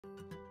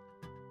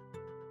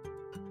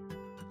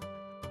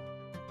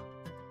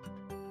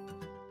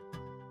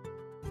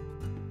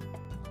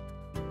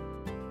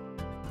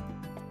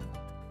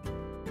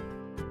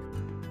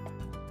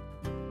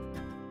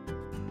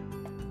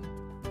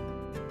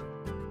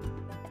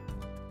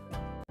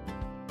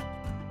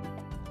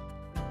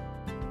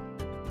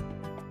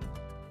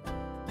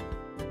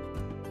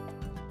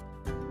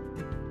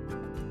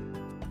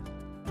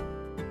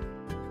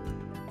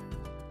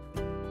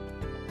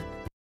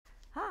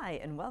Hi,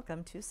 and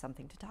welcome to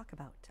Something to Talk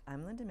About.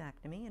 I'm Linda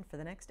McNamee, and for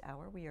the next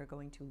hour, we are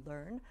going to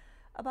learn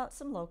about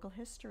some local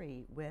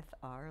history with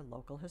our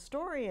local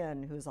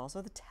historian, who's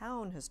also the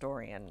town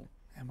historian.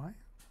 Am I?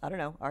 I don't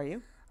know. Are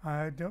you?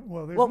 I don't.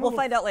 Well, We'll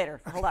find out later.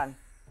 Hold on.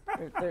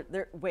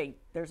 Wait,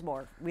 there's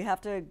more. We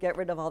have to get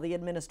rid of all the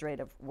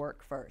administrative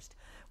work first.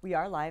 We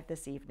are live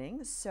this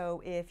evening,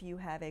 so if you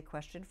have a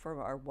question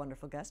for our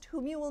wonderful guest,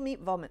 whom you will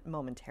meet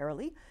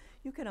momentarily,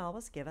 you can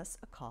always give us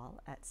a call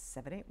at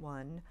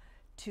 781-270-9199.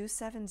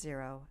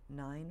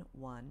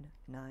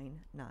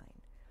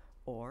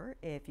 Or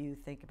if you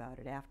think about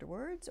it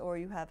afterwards, or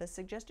you have a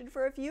suggestion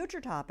for a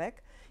future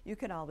topic, you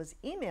can always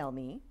email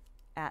me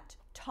at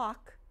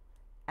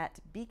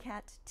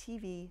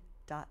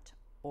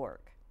talk@bcattv.org.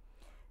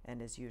 And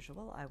as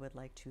usual, I would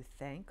like to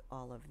thank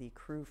all of the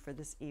crew for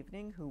this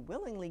evening who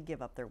willingly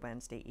give up their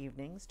Wednesday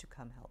evenings to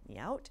come help me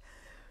out.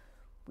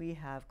 We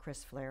have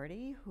Chris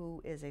Flaherty, who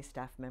is a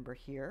staff member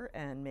here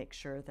and makes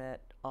sure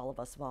that all of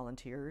us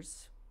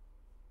volunteers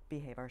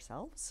behave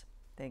ourselves.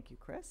 Thank you,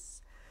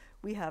 Chris.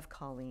 We have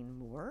Colleen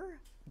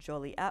Moore,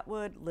 Jolie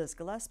Atwood, Liz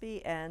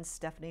Gillespie, and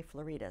Stephanie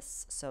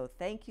Floridas. So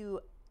thank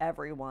you,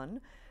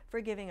 everyone,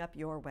 for giving up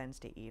your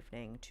Wednesday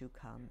evening to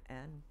come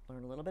and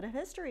learn a little bit of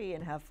history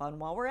and have fun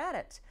while we're at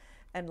it.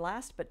 And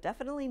last but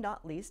definitely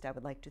not least, I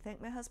would like to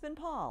thank my husband,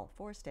 Paul,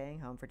 for staying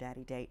home for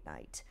Daddy Date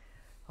Night.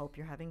 Hope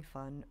you're having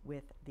fun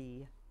with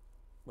the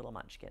little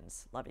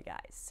munchkins. Love you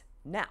guys.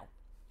 Now,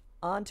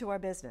 on to our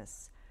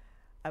business.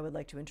 I would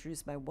like to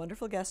introduce my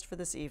wonderful guest for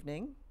this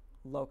evening,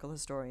 local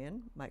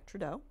historian Mike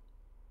Tredeau.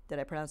 Did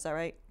I pronounce that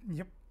right?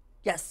 Yep.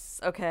 Yes.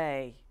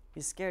 Okay.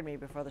 You scared me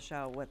before the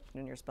show when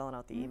you're spelling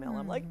out the email.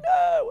 I'm like,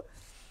 no.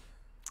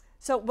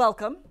 So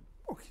welcome.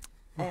 Okay.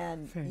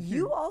 And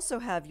you also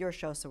have your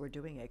show, so we're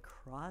doing a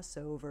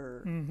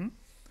crossover. Mm-hmm.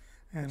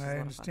 And I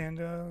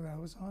understand I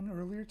was on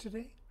earlier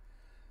today.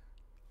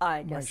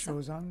 I guess my show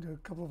was on a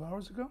couple of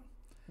hours ago.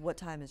 What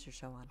time is your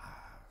show on?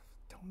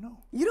 Don't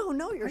know. You don't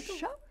know your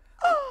show?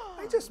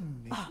 I just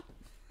made it.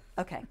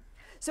 Okay.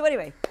 So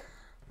anyway,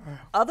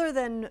 other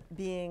than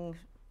being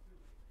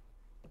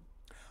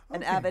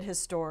an avid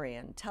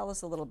historian, tell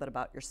us a little bit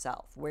about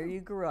yourself. Where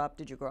you grew up.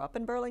 Did you grow up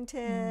in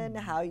Burlington?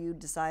 How you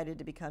decided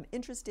to become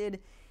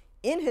interested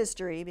in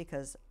history?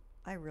 Because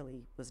I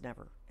really was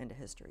never into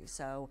history.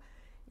 So,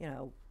 you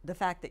know, the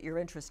fact that you're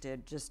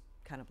interested just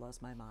kind of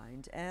blows my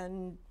mind.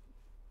 And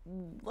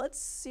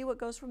let's see what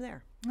goes from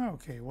there.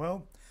 Okay.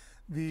 Well,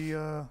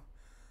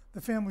 the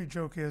family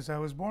joke is I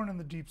was born in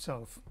the deep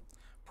south,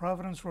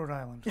 Providence, Rhode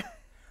Island,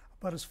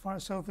 about as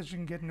far south as you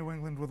can get in New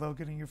England without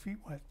getting your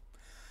feet wet.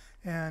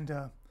 And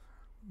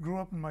grew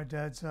up in my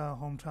dad's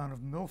hometown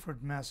of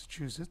Milford,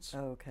 Massachusetts.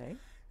 Okay.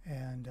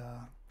 And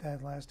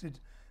that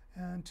lasted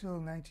until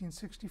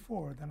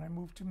 1964. Then I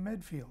moved to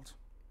Medfield.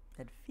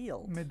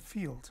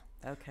 Medfield.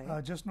 Okay.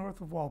 Just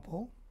north of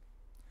Walpole.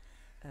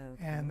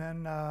 Okay. And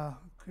then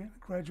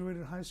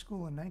graduated high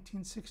school in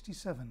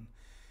 1967.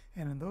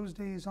 And in those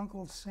days,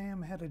 Uncle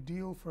Sam had a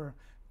deal for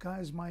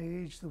guys my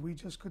age that we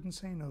just couldn't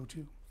say no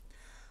to.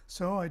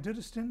 So I did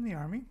a stint in the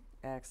Army.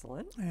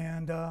 Excellent.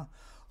 And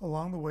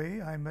along the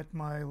way, I met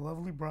my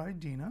lovely bride,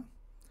 Dina.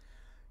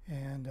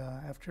 And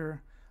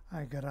after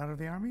I got out of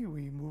the Army,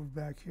 we moved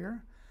back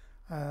here.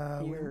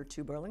 Here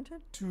to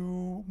Burlington?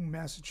 To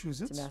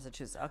Massachusetts. To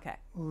Massachusetts, okay.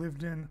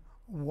 Lived in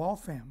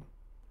Waltham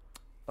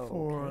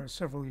for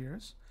several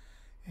years.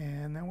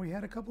 And then we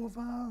had a couple of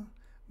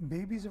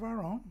babies of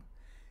our own.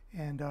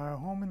 And our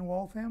home in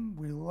Waltham,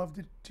 we loved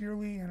it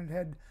dearly, and it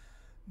had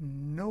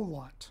no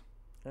lot.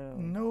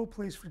 No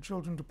place for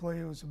children to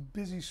play. It was a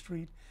busy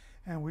street,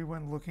 and we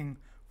went looking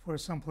for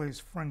someplace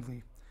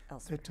friendly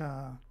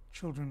that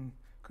children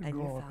could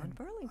grow up in. And you found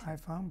Burlington. I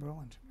found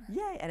Burlington.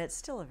 Yay, and it's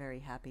still a very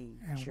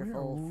happy, and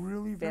cheerful,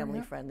 really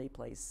family-friendly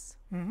place.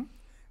 Mm-hmm.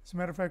 As a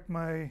matter of fact,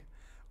 my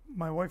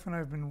wife and I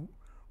have been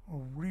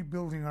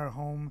rebuilding our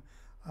home,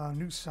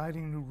 new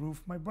siding, new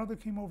roof. My brother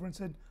came over and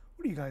said,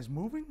 "What are you guys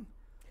moving?"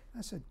 I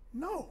said,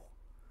 "No,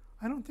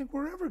 I don't think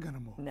we're ever going to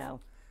move.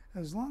 No.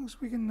 As long as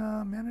we can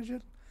manage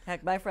it."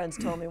 Heck, my friends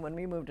told me when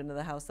we moved into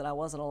the house that I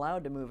wasn't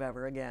allowed to move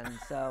ever again,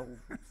 so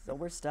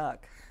we're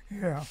stuck.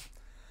 Yeah.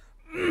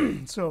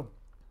 So,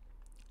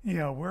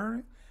 yeah,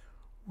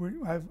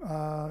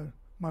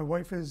 my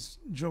wife is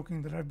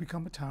joking that I've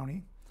become a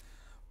townie,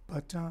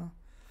 but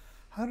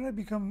how did I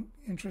become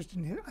interested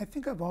in I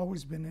think I've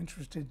always been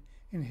interested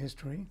in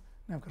history,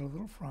 and I've got a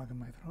little frog in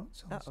my throat,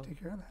 so let's take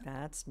care of that.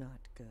 That's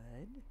not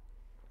good.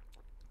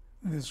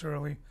 This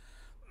early.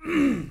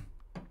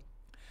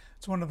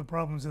 It's one of the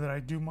problems that I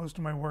do most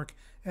of my work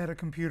at a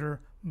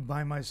computer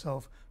by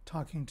myself,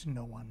 talking to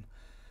no one.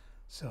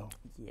 So,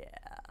 yeah.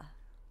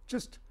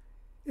 Just,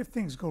 if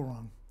things go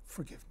wrong,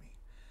 forgive me.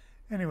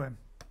 Anyway,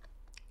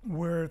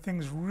 where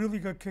things really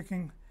got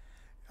kicking,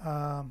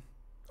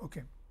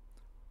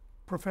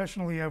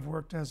 professionally I've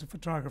worked as a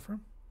photographer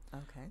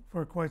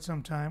for quite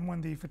some time.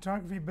 When the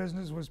photography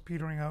business was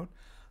petering out,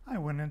 I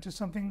went into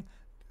something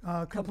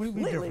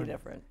completely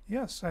different.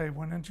 Yes, I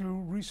went into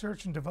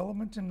research and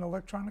development in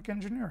electronic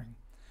engineering.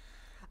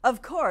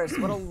 Of course.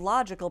 What a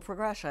logical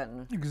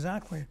progression.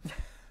 Exactly.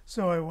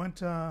 So I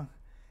went and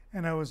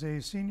I was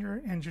a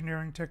senior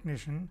engineering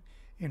technician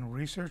in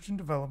research and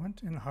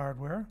development in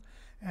hardware,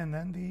 and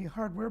then the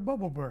hardware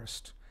bubble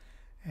burst.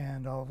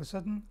 And all of a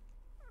sudden,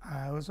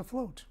 I was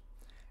afloat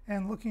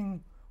and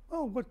looking,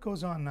 well, what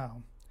goes on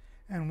now?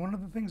 And one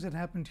of the things that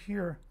happened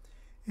here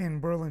in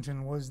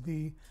Burlington was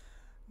the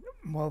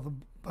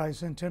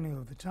bicentennial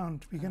of the town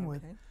to begin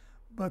with,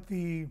 but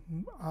the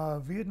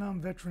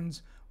Vietnam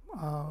Veterans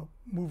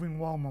Moving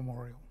Wall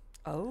Memorial.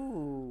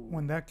 Oh.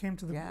 When that came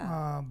to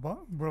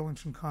the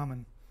Burlington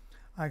Common,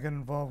 I got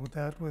involved with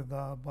that with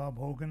Bob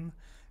Hogan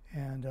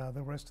and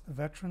the rest of the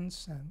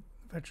veterans and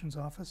the Veterans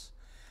Office,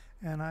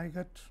 and I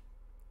got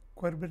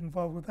quite a bit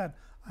involved with that.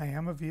 I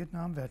am a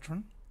Vietnam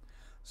veteran,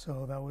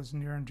 so that was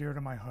near and dear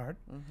to my heart.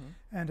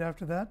 And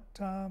after that,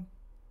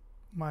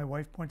 my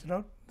wife pointed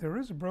out there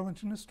is a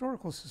Burlington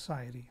Historical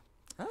Society.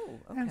 Oh,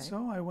 okay. And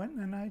so I went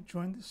and I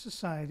joined the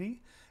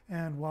society,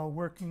 and while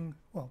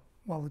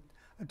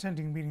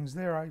attending meetings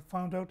there, I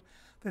found out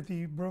that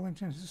the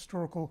Burlington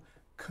Historical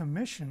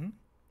Commission,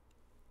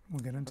 we'll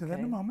get into that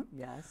in a moment,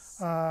 yes,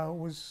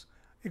 was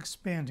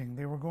expanding.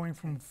 They were going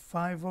from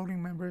 5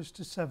 voting members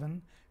to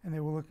 7, and they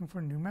were looking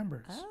for new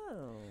members.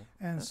 Oh.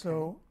 And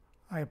so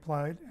I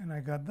applied and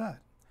I got that.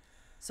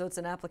 So it's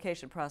an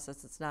application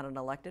process. It's not an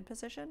elected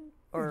position?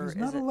 Or it is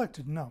not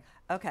elected, no.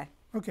 Okay.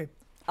 Okay.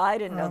 I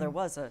didn't know there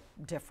was a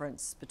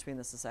difference between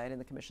the society and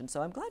the commission,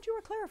 so I'm glad you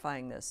were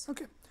clarifying this.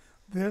 Okay.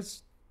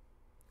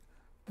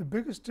 The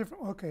biggest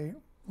difference, okay,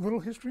 little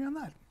history on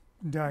that.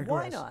 Digress.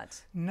 Why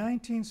not?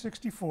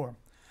 1964.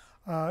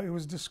 It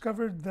was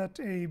discovered that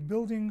a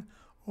building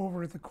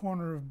over at the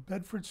corner of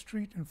Bedford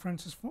Street and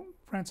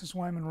Francis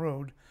Wyman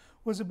Road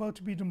was about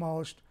to be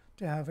demolished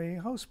to have a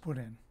house put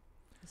in.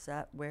 Is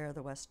that where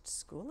the West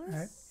School is?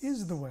 That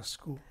is the West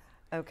School.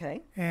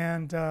 Okay.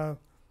 And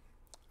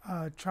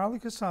Charlie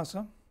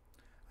Casasa,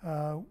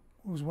 who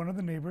was one of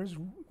the neighbors,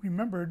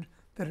 remembered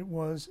that it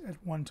was at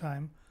one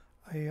time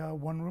a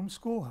one-room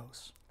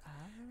schoolhouse.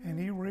 And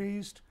he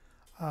raised...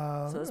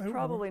 so it's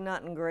probably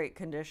not in great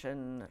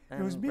condition.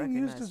 It was being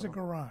used as a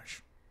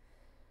garage.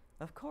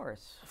 Of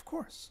course. Of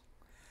course.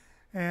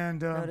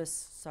 And notice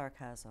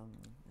sarcasm.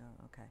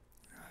 Oh, okay.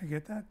 I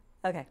get that.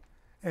 Okay.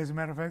 As a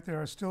matter of fact,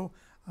 there are still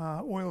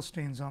oil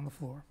stains on the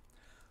floor.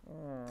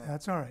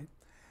 That's all right.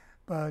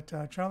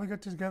 But Charlie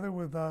got together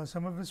with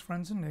some of his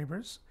friends and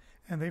neighbors,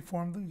 and they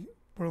formed the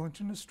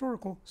Burlington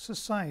Historical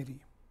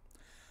Society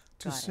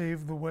to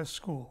save the West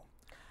School.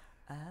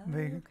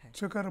 They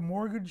took out a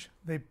mortgage.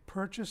 They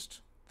purchased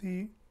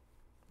the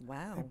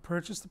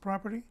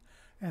property,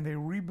 and they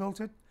rebuilt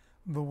it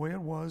the way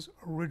it was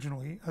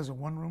originally as a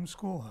one-room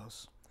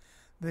schoolhouse.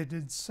 They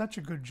did such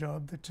a good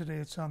job that today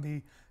it's on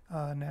the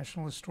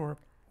National Historic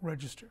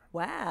Register.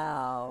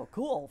 Wow,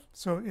 cool.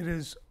 So it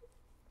is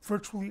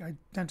virtually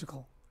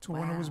identical to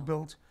when it was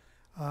built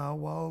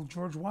while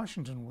George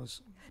Washington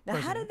was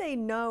president. How did they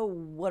know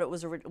what it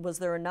was? Was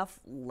there enough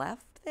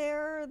left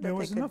there? There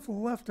was enough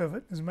left of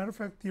it. As a matter of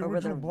fact, the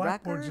original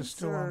blackboards are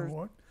still on the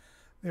wall.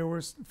 There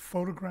were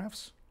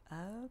photographs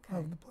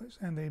of the place,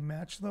 and they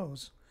matched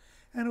those.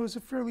 And it was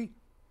a fairly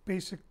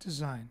basic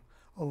design.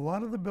 A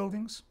lot of the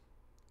buildings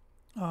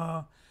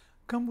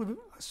come with a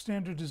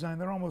standard design.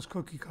 They're almost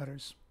cookie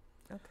cutters.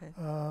 Okay.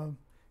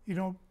 You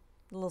don't...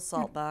 A little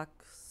salt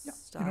box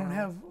style. You don't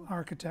have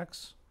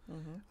architects.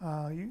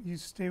 You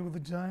stay with a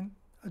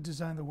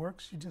design that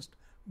works. You just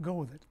go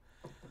with it.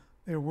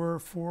 There were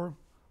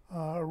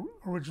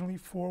originally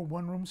four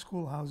one-room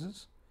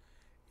schoolhouses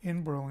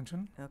in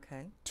Burlington.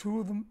 Okay. Two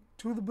of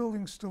the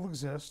buildings still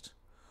exist.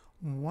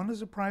 One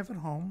is a private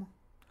home,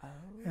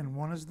 and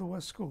one is the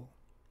West School.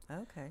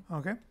 Okay.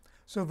 Okay.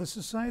 So the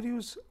society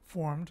was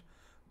formed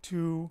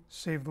to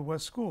save the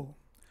West School.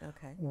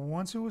 Okay.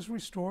 Once it was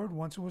restored,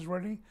 once it was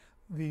ready,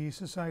 the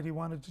society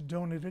wanted to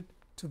donate it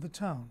to the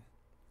town.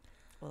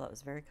 Well, that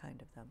was very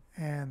kind of them.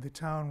 And the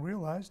town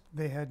realized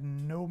they had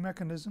no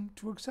mechanism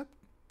to accept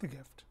the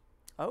gift.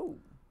 Oh.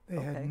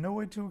 They had no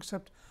way to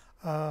accept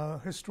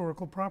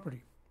historical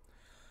property.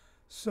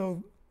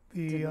 So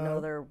didn't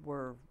know there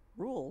were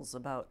rules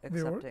about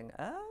accepting.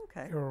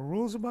 Okay. There are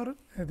rules about it.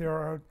 And there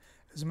are,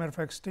 as a matter of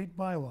fact, state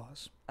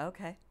bylaws.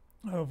 Okay.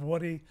 Of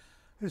what a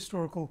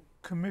historical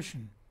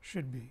commission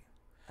should be.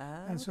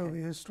 And so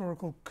the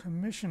historical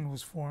commission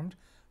was formed.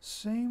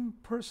 Same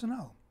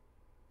personnel.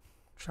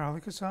 Charlie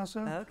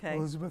Casasa,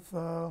 Elizabeth.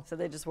 So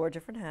they just wore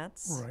different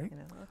hats. Right. You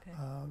know, okay.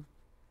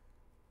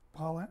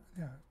 Paul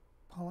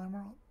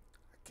Emerald.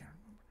 I can't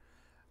remember.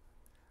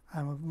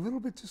 I'm a little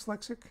bit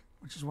dyslexic,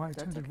 which is why I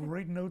tend to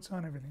write notes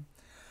on everything.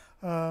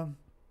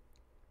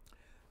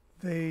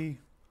 They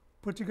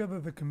put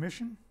together the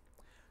commission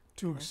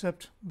to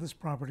accept this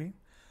property.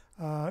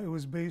 It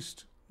was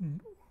based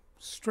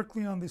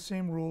strictly on the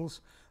same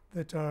rules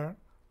that are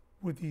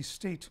with the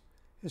State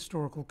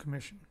Historical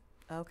Commission.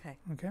 Okay.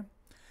 Okay.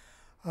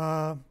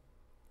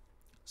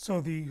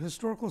 So the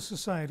Historical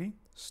Society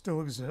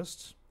still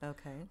exists.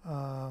 Okay.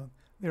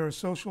 They're a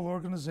social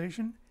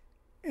organization.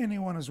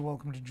 Anyone is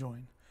welcome to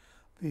join.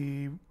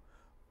 The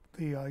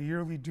The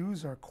yearly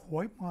dues are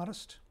quite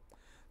modest.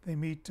 They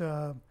meet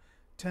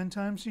 10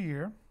 times a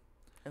year.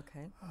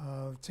 Okay.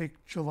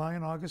 Take July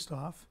and August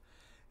off,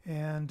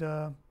 and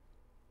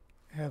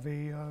have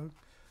a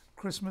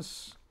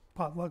Christmas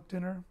potluck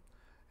dinner,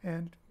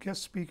 and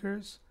guest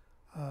speakers,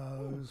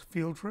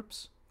 field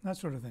trips, that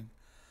sort of thing.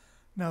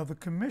 Now, the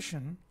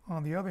commission,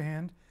 on the other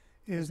hand,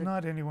 is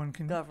not anyone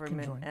can join.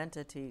 Government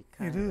entity.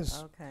 It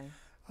is. Okay.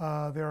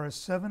 There are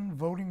 7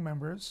 voting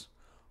members,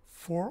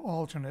 4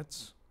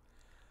 alternates.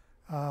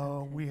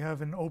 We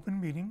have an open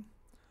meeting.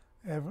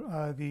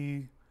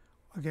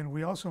 Again,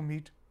 we also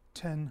meet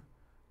 10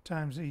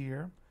 times a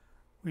year.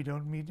 We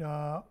don't meet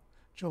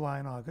July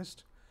and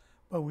August,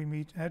 but we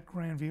meet at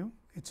Grandview.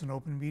 It's an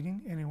open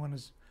meeting. Anyone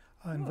is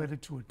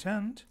invited to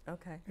attend.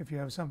 Okay. If you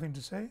have something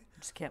to say.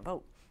 Just can't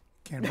vote.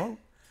 Can't vote.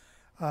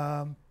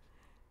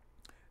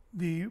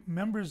 The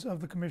members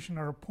of the commission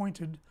are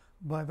appointed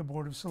by the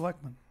Board of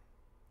Selectmen.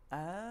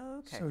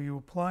 Okay. So you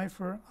apply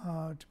for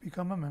to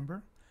become a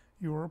member.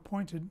 You are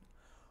appointed.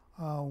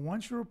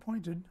 Once you're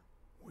appointed,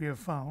 we have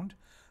found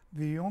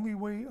the only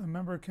way a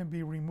member can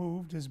be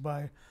removed is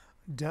by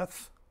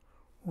death,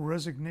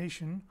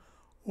 resignation,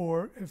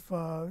 or if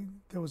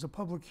there was a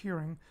public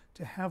hearing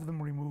to have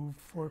them removed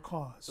for a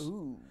cause.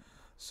 Ooh.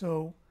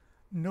 So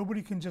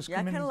nobody can just Yeah,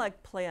 come I in. kind of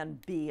like plan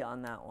B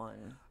on that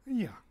one.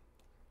 Yeah,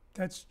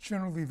 that's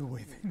generally the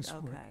way things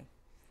work. Okay.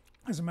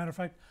 As a matter of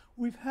fact,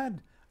 we've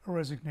had a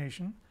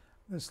resignation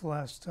this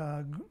last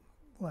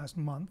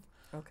month.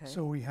 Okay.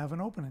 So we have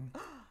an opening.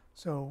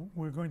 So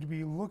we're going to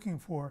be looking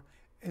for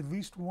at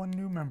least one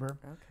new member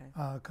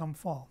come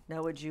fall.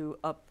 Now, would you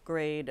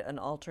upgrade an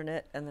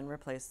alternate and then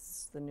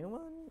replace the new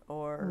one,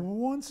 or?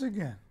 Once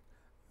again,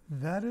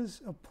 that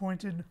is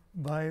appointed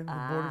by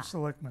the Board of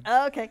Selectmen.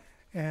 Okay.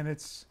 And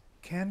it's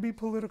can be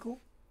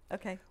political.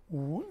 Okay.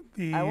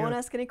 The, I won't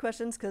ask any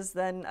questions because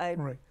then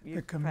right.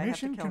 The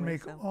commission can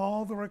make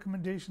all the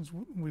recommendations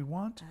we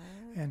want,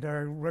 and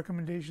our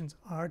recommendations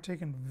are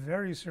taken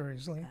very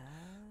seriously.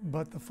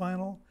 But the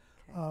final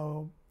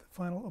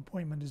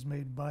appointment is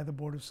made by the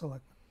Board of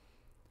Selectmen.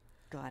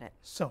 Got it.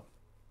 So.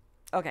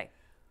 Okay.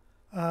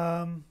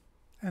 And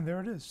there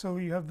it is. So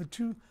you have the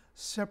 2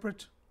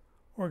 separate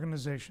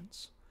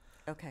organizations.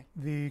 Okay.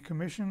 The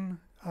commission,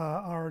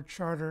 our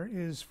charter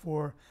is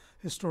for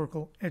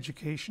historical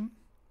education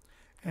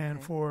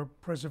and for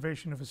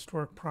preservation of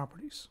historic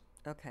properties.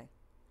 Okay.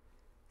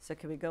 So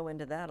can we go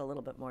into that a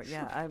little bit more? Sure.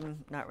 Yeah,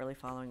 I'm not really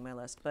following my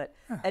list. But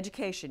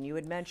education, you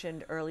had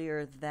mentioned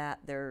earlier that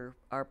there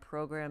are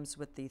programs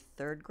with the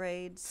 3rd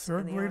grades.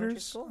 Third in the elementary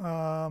graders,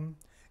 school?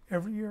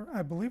 every year,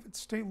 I believe it's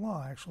state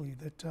law actually,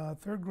 that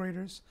 3rd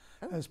graders,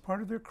 as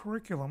part of their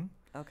curriculum,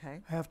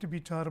 have to be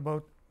taught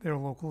about their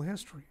local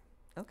history.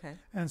 Okay.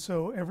 And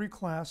so every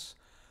class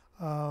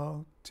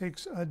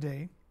takes a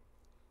day,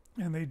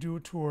 and they do a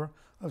tour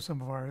of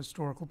some of our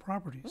historical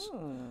properties,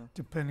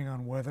 depending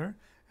on weather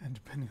and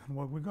depending on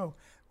where we go.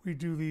 We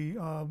do the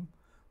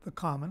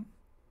common,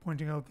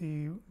 pointing out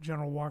the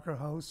General Walker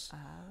House,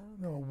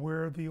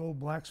 where the old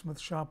blacksmith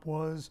shop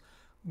was,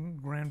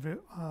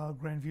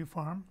 Grandview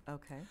Farm.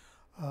 Okay.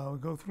 We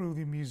go through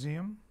the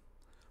museum,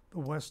 the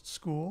West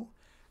School,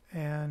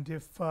 and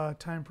if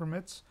time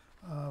permits,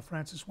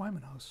 Francis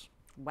Wyman House.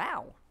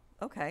 Wow.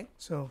 Okay.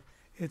 So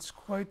it's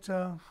quite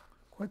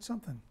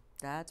something.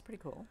 That's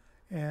pretty cool.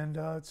 And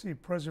let's see,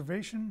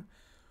 preservation.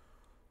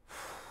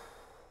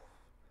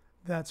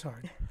 That's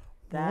hard.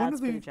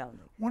 That's pretty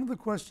challenging. One of the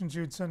questions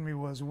you'd send me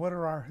was, what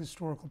are our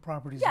historical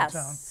properties Yes.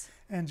 in town?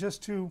 And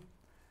just to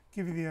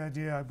give you the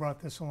idea, I brought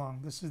this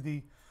along. This is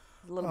the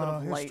A little bit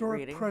of light Historic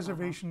reading.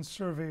 Preservation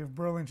Survey of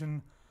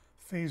Burlington,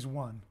 Phase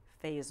 1.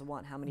 Phase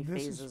 1. How many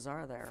This phases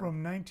are there?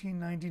 From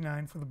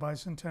 1999 for the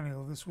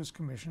bicentennial, this was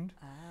commissioned.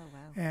 Oh, wow.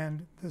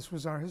 And this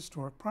was our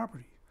historic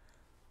property.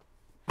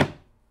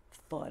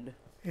 Thud.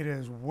 It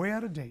is way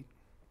out of date.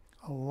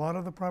 A lot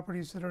of the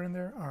properties that are in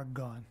there are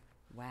gone.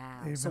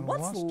 Wow. They've So been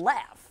what's lost.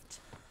 left?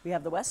 We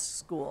have the West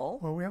School.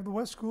 Well, we have the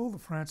West School, the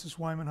Francis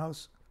Wyman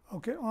House.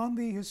 Okay, on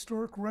the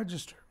historic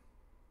register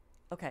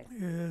Okay.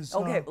 is...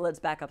 Okay, let's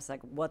back up a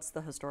second. What's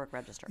the historic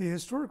register? The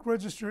historic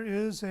register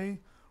is a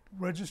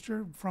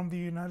register from the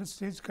United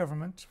States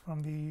government,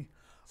 from the...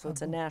 So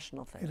it's a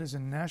national thing. It is a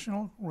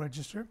national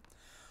register.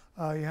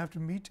 You have to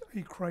meet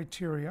a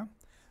criteria.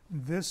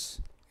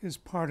 This is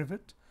part of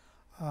it.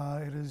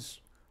 It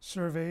is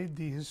surveyed.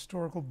 The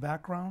historical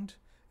background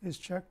is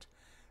checked.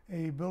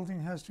 A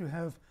building has to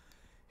have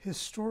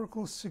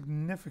historical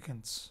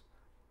significance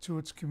to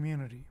its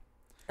community.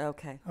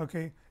 Okay.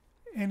 Okay,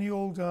 any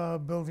old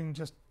building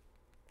just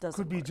Doesn't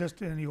could be work.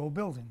 just any old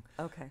building.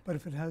 Okay. But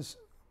if it has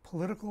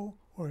political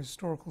or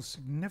historical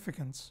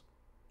significance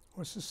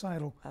or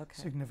societal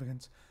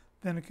significance,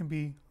 then it can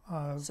be...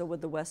 So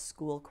would the West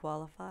School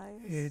qualify?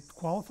 it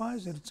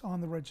qualifies, and it's on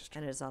the register.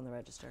 And it is on the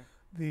register.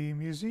 The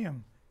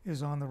museum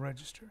is on the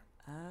register.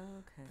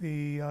 Okay.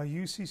 The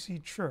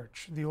UCC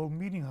Church, the old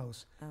meeting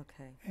house,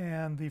 Okay.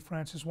 and the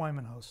Francis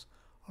Wyman House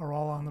are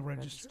all on the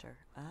register.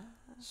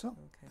 So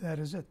that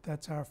is it.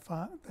 That's our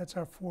four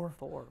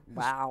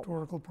Wow.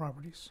 historical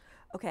properties.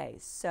 Okay,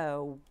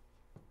 so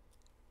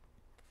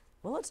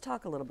Well, let's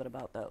talk a little bit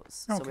about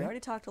those. So we already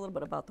talked a little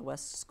bit about the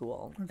West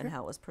School and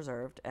how it was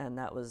preserved, and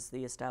that was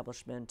the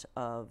establishment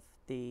of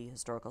the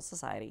Historical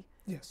Society.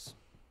 Yes.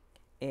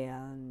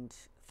 And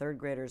third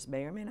graders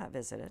may or may not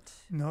visit it.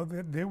 No,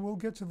 they will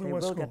get to the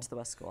West School. They will get to the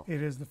West School.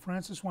 It is the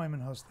Francis Wyman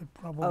House. They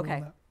probably will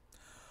not.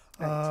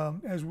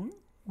 Right. As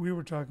we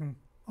were talking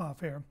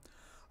off air,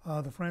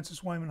 the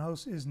Francis Wyman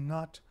House is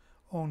not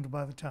owned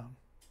by the town.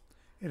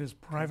 It is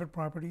private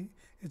property.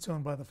 It's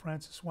owned by the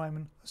Francis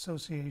Wyman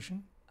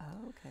Association.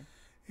 Oh, okay.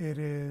 It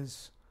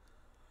is,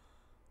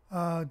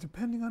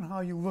 depending on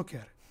how you look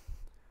at it.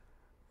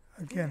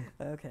 Again.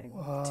 Okay.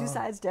 Two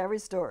sides to every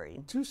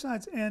story. Two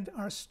sides, and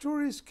our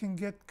stories can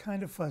get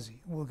kind of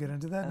fuzzy. We'll get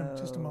into that in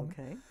just a moment.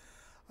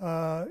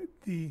 Okay.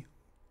 The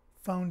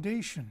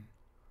foundation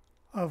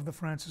of the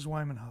Francis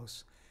Wyman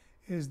House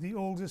is the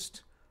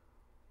oldest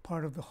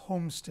part of the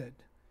homestead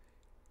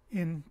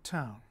in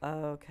town.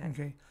 Okay.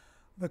 Okay.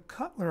 The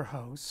Cutler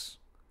House,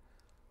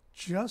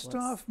 just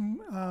off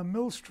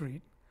Mill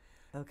Street,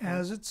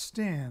 as it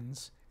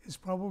stands, is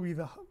probably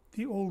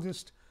the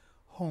oldest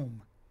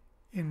home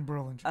in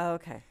Burlington.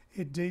 Okay.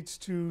 It dates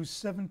to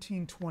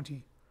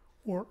 1720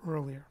 or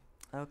earlier.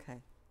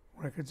 Okay.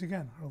 Records,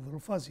 again, are a little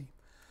fuzzy.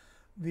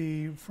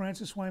 The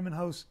Francis Wyman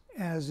House,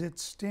 as it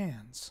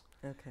stands,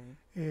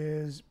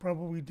 is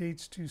probably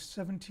dates to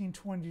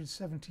 1720 to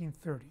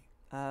 1730.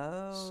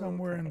 Oh,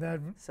 somewhere in that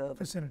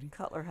vicinity.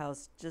 Cutler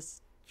House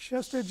just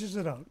edges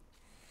it out.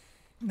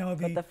 Now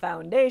but the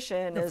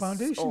foundation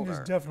is older. Is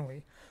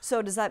definitely.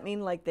 So does that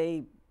mean like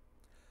they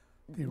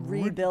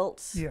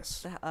rebuilt?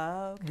 Yes.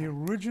 The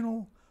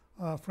original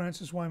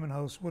Francis Wyman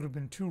House would have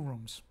been 2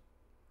 rooms.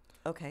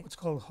 Okay. It's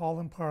called hall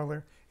and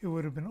parlor. It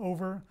would have been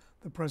over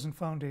the present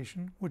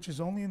foundation, which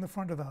is only in the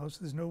front of the house.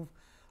 There's no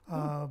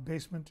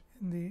basement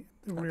in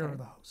the rear of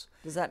the house.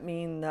 Does that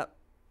mean that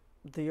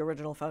the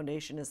original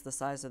foundation is the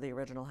size of the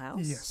original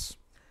house? Yes.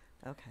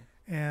 Okay.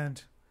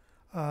 And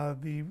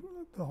the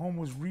home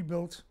was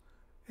rebuilt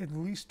at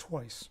least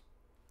twice.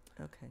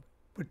 Okay.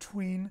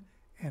 Between,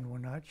 and we're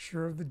not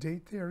sure of the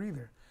date there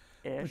either.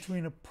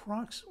 Between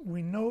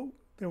we know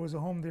there was a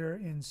home there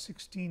in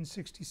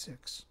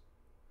 1666.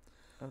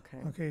 Okay.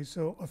 Okay,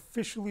 so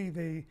officially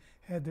they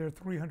had their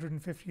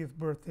 350th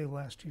birthday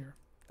last year.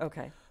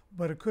 Okay.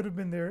 But it could have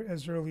been there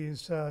as early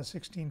as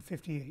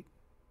 1658.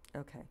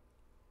 Okay.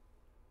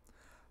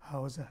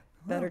 How is that?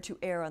 Better to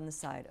err on the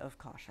side of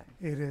caution.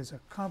 It is a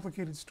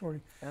complicated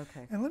story.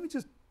 Okay. And let me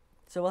just...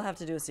 So we'll have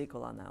to do a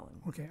sequel on that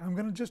one. Okay, I'm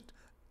going to just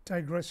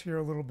digress here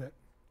a little bit.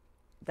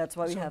 That's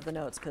why we have the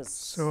notes, because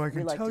so I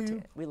can tell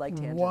you we like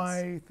tangents.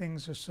 Why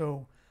things are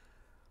so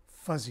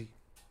fuzzy.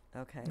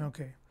 Okay.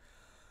 Okay.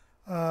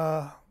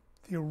 The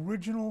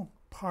original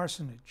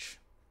parsonage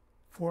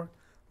for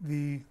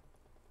the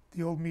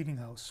old meeting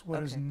house,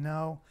 what is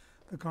now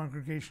the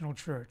Congregational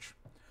Church,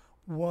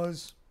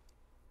 was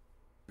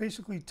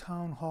basically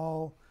town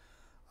hall.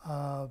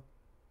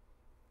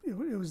 It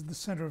was the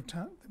center of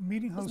town. The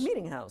meeting house.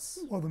 Meeting house.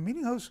 Well, the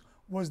meeting house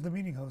was the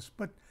meeting house,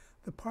 but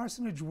the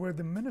parsonage where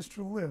the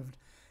minister lived,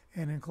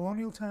 and in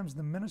colonial times,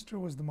 the minister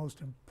was the most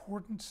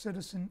important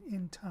citizen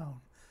in town.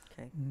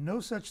 Okay.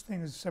 No such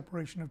thing as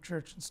separation of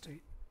church and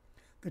state.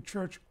 The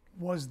church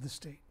was the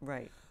state.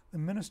 Right. The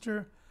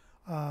minister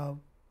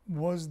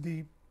was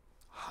the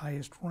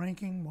highest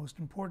ranking, most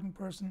important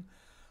person.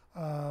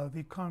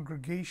 The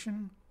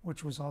congregation,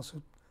 which was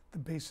also the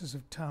basis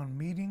of town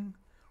meeting,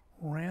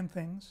 ran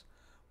things,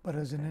 but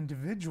as an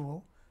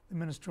individual, the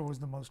minister was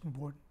the most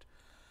important.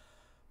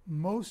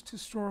 Most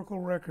historical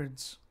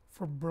records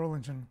for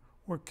Burlington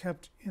were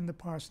kept in the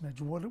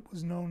parsonage, what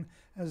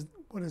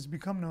has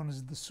become known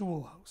as the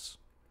Sewell House.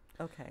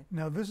 Okay.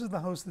 Now, this is the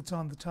house that's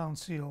on the town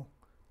seal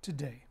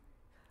today.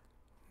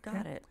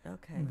 Got it.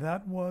 Okay.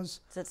 That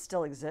was... Does it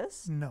still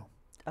exist? No.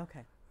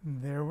 Okay.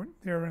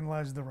 Therein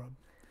lies the rub.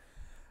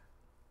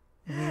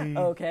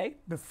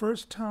 The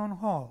first town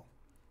hall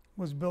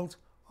was built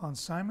on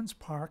Simon's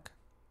Park,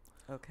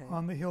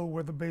 on the hill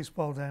where the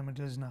baseball diamond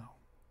is now.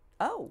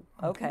 Oh,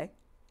 okay.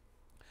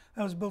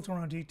 That was built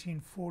around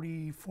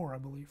 1844, I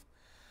believe.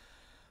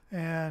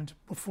 And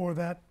before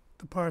that,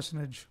 the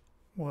parsonage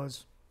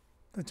was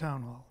the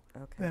town hall.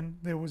 Okay. Then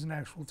there was an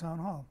actual town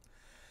hall.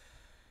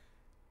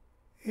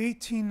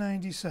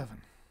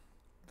 1897,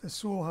 the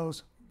Sewell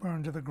House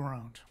burned to the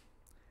ground.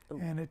 Ooh.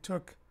 And it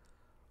took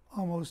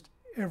almost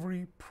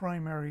every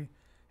primary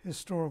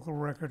historical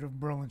record of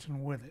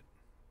Burlington with it.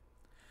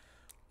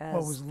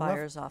 As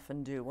fires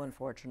often do,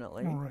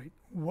 unfortunately. Right.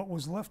 What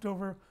was left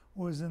over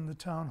was in the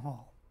town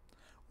hall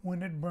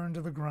when it burned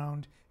to the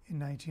ground in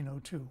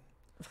 1902.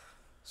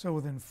 So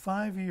within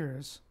 5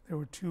 years, there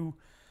were 2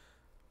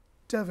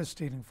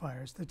 devastating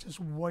fires that just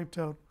wiped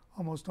out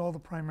almost all the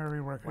primary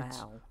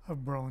records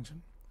of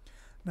Burlington.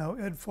 Now,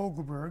 Ed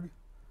Fogelberg,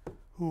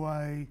 who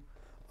I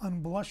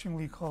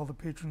unblushingly call the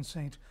patron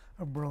saint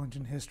of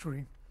Burlington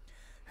history,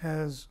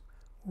 has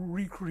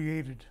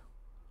recreated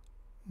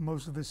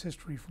most of this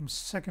history from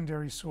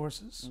secondary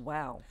sources.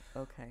 Wow.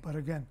 Okay. But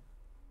again,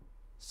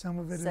 some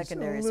of it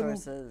secondary is secondary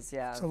sources.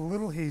 Yeah. It's a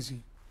little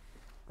hazy.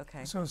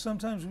 Okay. So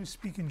sometimes we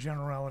speak in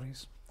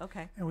generalities.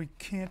 Okay. And we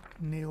can't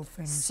nail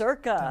things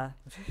Circa.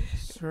 down.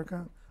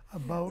 Circa.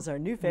 About. Is our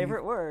new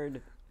favorite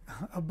word.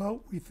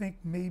 About, we think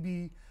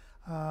maybe,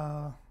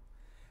 and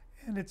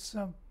it's,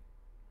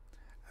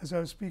 as I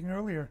was speaking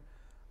earlier,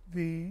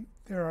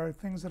 there are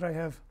things that I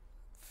have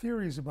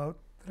theories about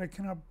that I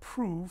cannot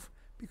prove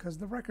because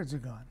the records are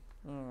gone.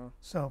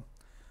 So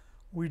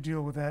we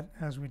deal with that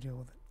as we deal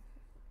with it.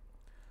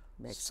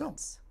 Makes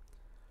sense.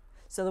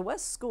 So the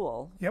West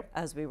School,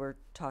 as we were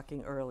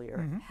talking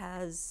earlier,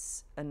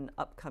 has an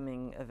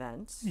upcoming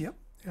event. Yep.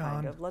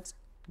 Kind of. Let's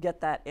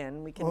get that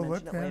in. We can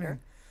mention it later.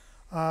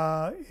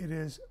 It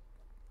is,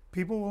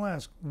 people will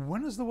ask,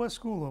 when is the West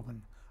School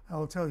open? I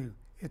will tell you,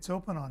 it's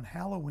open on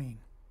Halloween.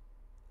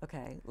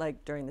 Okay,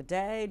 like during the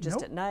day,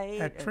 just at night?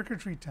 At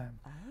trick-or-treat time.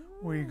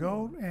 We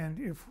go, and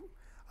if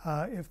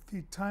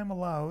the time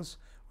allows,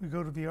 we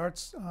go to the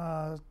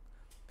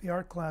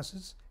art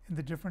classes in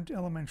the different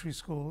elementary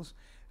schools,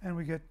 and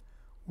we get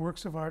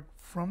works of art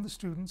from the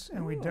students,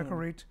 and we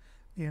decorate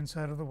the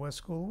inside of the West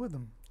School with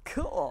them.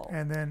 Cool.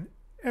 And then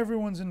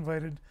everyone's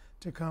invited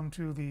to come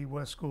to the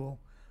West School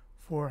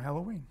for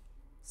Halloween.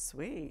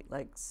 Sweet,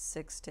 like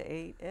 6 to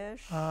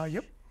 8-ish? Yep, right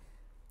in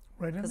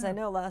there. Because I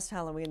know last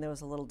Halloween there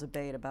was a little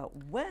debate about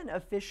when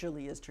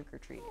officially is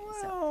trick-or-treating.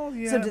 Well,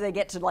 yeah. So do they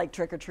get to like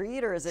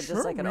trick-or-treat, or is it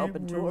just like an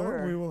open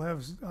tour? We will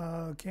have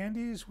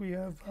candies, we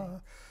have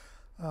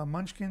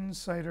munchkins,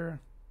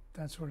 cider,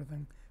 that sort of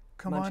thing.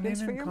 Come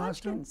munchkins on in your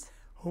costume. Munchkins.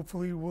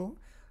 Hopefully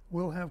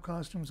we'll have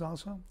costumes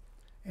also.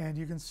 And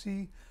you can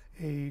see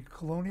a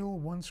colonial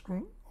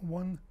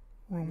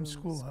one-room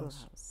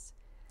schoolhouse.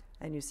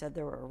 And you said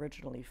there were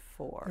originally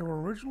 4. There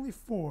were originally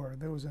 4.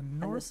 There was a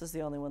north. And this is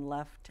the only one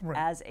left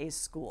as a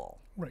school.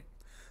 Right.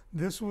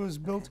 This was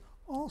built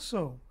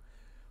also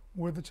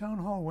where the town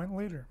hall went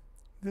later.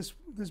 This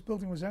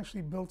building was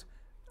actually built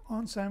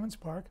on Simons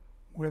Park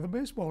where the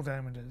baseball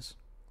diamond is.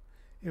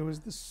 It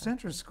was the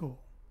center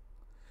school.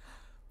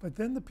 But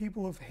then the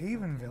people of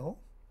Havenville,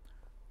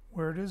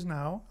 where it is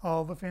now,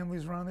 all the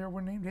families around there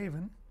were named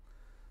Haven.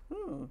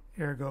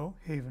 Ergo,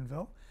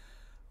 Havenville.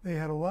 They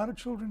had a lot of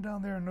children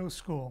down there and no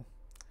school.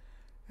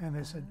 And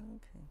they said,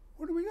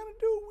 what are we going to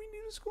do? We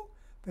need a school.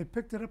 They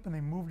picked it up and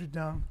they moved it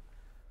down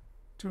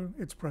to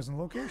its present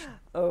location.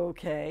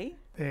 Okay.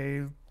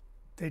 They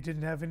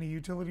didn't have any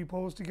utility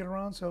poles to get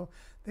around, so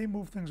they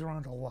moved things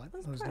around a lot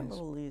That's those days. a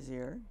little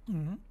easier.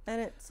 And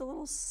it's a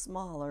little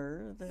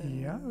smaller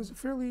than... Yeah, it was a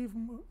fairly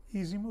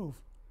easy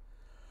move.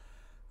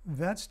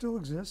 That still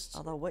exists.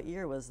 Although, what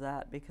year was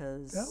that?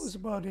 Because... That was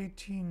about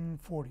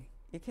 1840.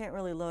 You can't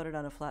really load it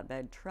on a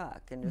flatbed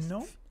truck and just...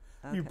 No.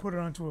 You put it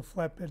onto a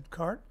flatbed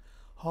cart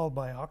hauled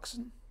by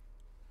oxen.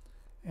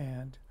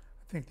 And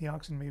I think the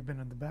oxen may have been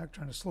in the back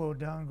trying to slow it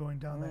down going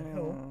down that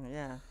hill.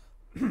 Yeah.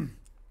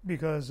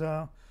 Because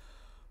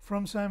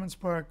from Simons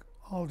Park,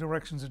 all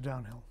directions are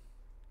downhill.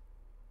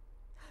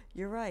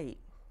 You're right.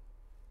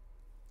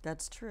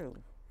 That's true.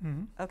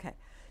 Okay.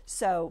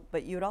 So,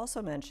 but you'd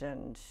also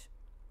mentioned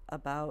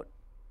about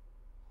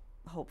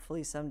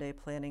hopefully someday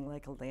planning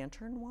like a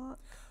lantern walk?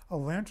 A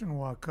lantern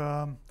walk.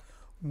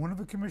 One of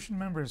the commission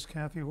members,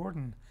 Kathy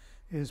Horton,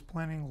 is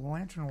planning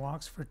lantern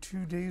walks for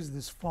 2 days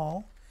this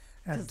fall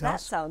at dusk.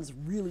 That sounds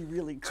really,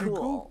 really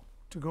cool.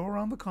 To go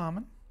around the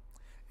common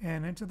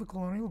and into the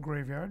colonial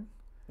graveyard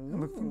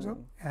and look things up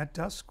at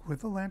dusk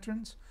with the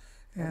lanterns.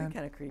 That'd be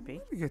kind of creepy.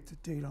 Let me get the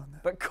date on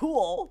that. But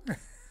cool.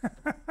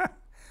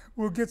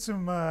 We'll get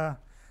some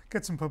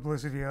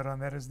publicity out on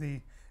that as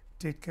the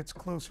date gets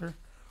closer.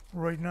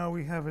 Right now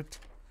we have it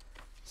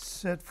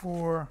set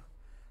for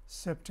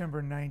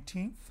September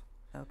 19th.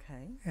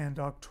 Okay. And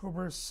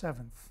October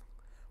 7th.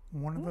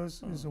 One of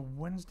those is a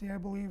Wednesday, I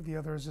believe. The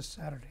other is a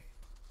Saturday.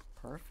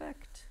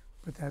 Perfect.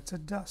 But that's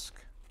at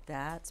dusk.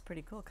 That's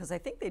pretty cool. Because I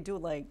think they do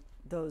like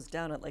those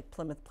down at like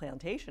Plymouth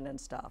Plantation and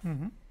stuff.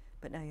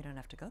 But now you don't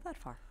have to go that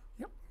far.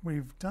 Yep.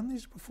 We've done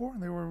these before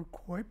and they were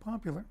quite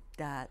popular.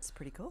 That's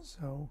pretty cool.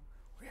 So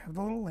we have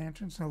the little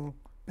lanterns and little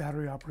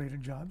battery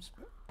operated jobs,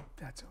 but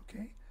that's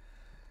okay.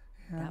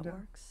 And that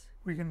works.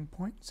 We can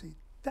point and say,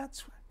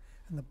 that's right.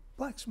 And the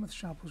blacksmith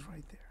shop was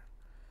right there.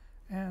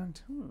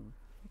 And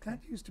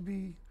that used to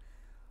be,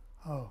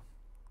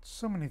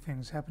 so many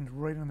things happened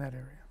right in that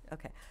area.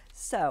 Okay.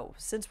 So,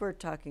 since we're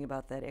talking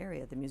about that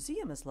area, the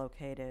museum is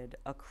located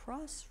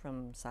across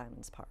from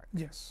Simons Park.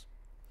 Yes.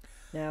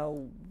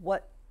 Now,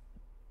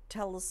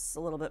 tell us a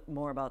little bit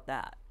more about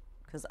that,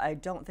 because I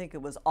don't think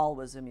it was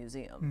always a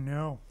museum.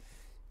 No.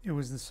 It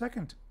was the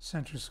second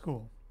center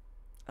school.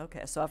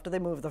 Okay, so after they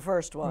moved the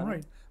first one.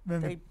 Right.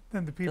 Then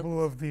the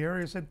people of the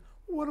area said,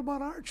 what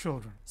about our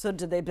children? So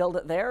did they build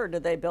it there, or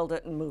did they build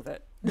it and move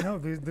it? No,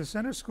 the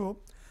center school,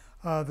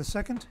 the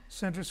second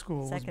center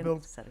school was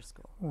built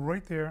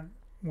right there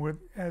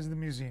as the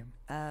museum.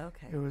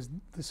 Okay. It was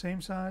the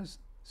same size,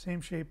 same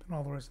shape, and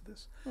all the rest of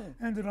this.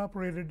 And it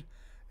operated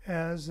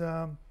as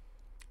the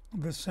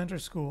center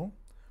school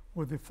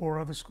with the 4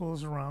 other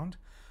schools around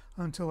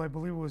until I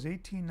believe it was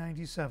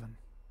 1897.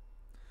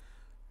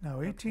 Now,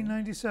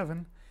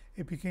 1897,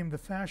 it became the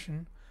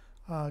fashion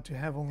to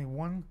have only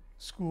one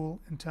school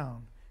in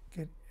town,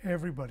 get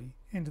everybody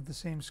into the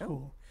same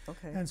school.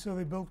 Okay. And so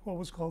they built what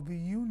was called the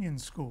Union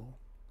School,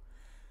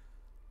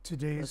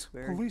 today's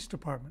police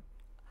department.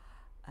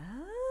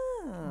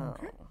 Oh.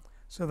 Okay.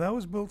 So that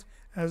was built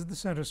as the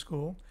center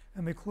school,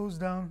 and they closed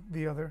down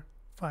the other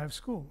 5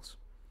 schools.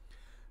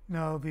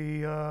 Now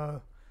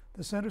the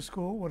center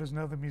school, what is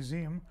now the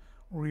museum,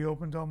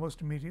 reopened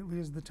almost immediately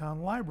as the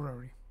town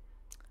library.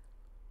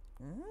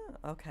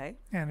 Okay.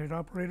 And it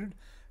operated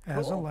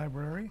as a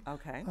library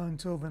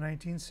until the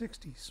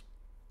 1960s.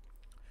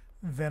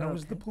 Then it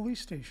was the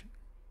police station.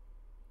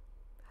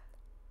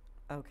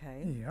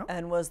 Okay. Yep.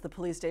 And was the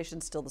police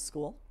station still the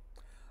school?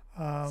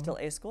 Still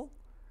a school?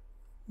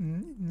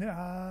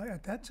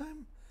 At that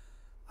time,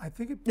 I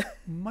think it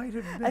might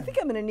have been. I think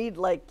I'm going to need,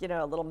 like,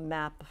 a little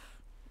map,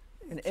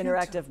 an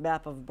interactive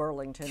map of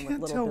Burlington with little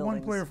buildings. Can't tell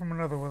one player from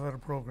another without a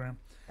program.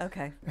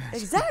 Okay.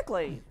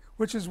 Exactly.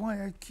 Which is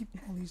why I keep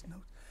all these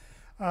notes.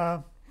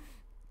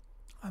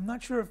 I'm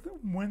not sure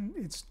when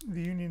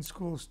the Union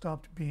School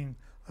stopped being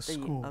a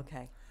school.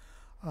 Okay.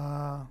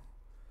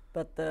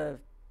 But the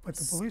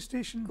police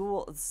station?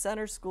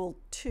 Center School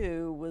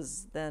 2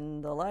 was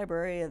then the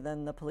library and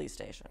then the police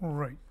station.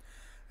 Right.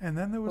 And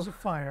then there was a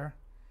fire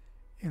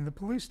in the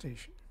police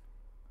station.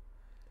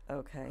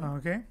 Okay.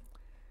 Okay.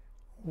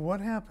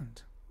 What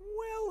happened?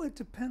 Well, it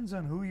depends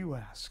on who you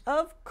ask.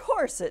 Of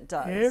course it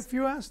does. If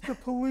you ask the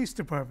police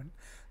department,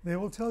 they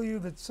will tell you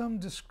that some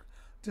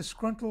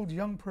disgruntled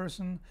young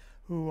person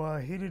who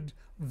hated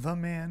the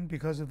man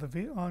because of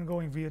the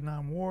ongoing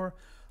Vietnam War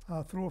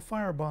threw a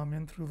firebomb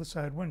in through the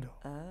side window.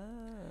 Oh.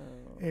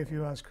 If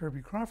you ask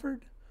Kirby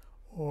Crawford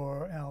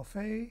or Al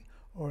Fay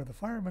or the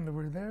firemen that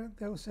were there,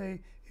 they'll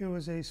say it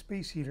was a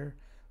space heater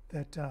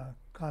that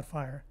caught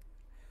fire.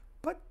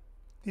 But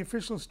the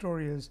official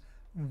story is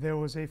there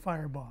was a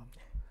firebomb.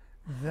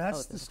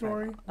 That's the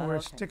story. We're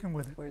sticking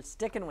with it. We're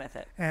sticking with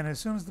it. And as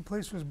soon as the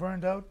place was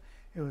burned out,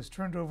 it was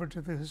turned over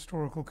to the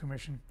Historical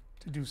Commission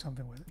to do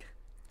something with it.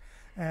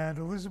 And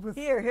Elizabeth...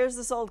 Here's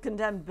this old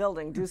condemned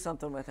building. Do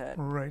something with it.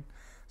 Right.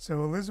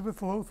 So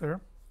Elizabeth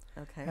Lothar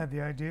had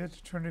the idea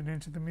to turn it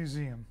into the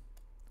museum.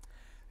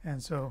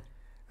 And so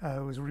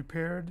it was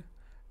repaired,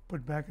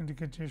 put back into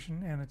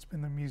condition, and it's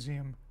been the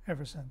museum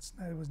ever since.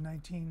 It was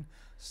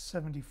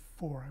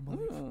 1974, I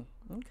believe.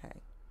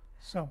 Okay.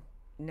 So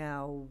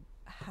now,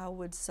 how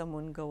would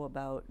someone go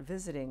about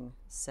visiting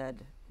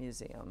said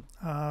museum?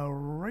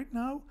 Right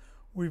now,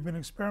 we've been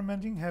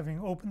experimenting having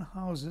open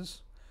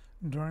houses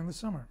during the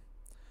summer.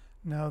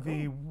 Now,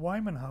 the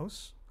Wyman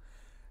House,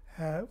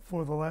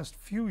 for the last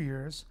few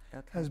years,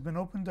 has been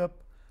opened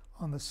up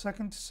on the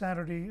second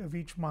Saturday of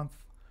each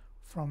month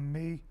from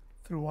May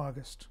through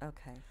August.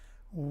 Okay.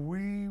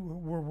 We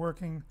were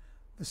working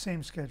the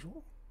same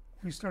schedule.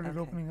 We started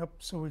opening up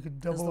so we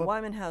could double up. Because the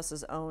Wyman House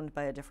is owned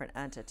by a different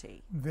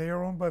entity. They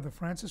are owned by the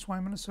Francis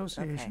Wyman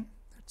Association.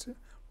 It's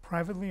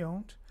privately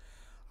owned.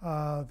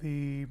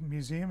 The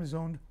museum is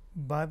owned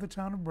by the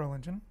town of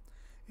Burlington.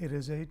 It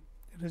is a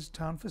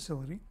town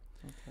facility.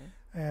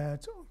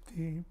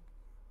 The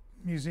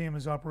museum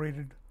is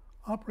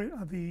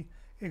the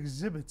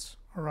exhibits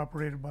are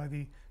operated by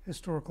the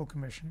Historical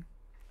Commission.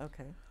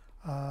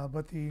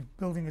 But the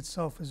building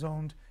itself is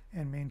owned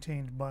and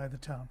maintained by the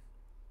town.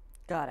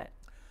 Got it.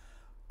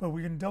 But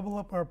we can double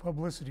up our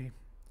publicity.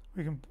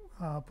 We can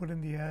put in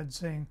the ad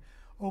saying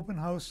open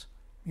house,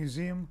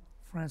 museum,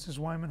 Francis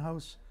Wyman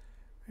House.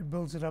 It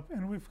builds it up,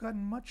 and we've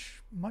gotten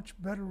much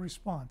better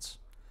response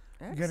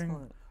getting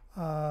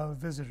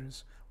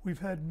visitors. We've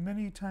had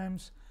many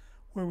times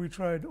where we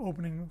tried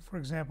opening, for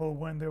example,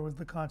 when there was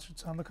the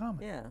concerts on the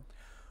Common.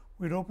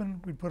 We'd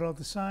open, we'd put out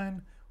the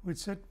sign, we'd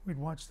sit, we'd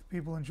watch the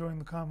people enjoying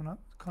the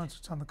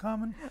concerts on the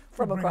Common.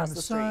 From across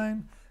the street.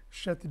 Sign,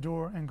 shut the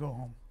door, and go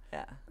home.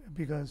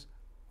 Because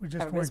we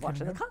just Everybody's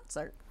watching the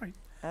concert. Right.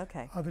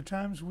 Okay. Other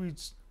times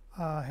we'd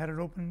had it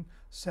open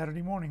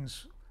Saturday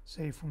mornings,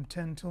 say from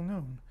 10 till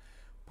noon.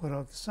 Put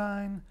out the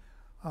sign,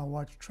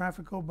 watch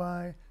traffic go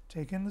by,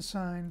 take in the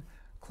sign,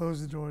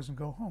 close the doors, and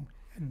go home.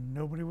 And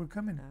nobody would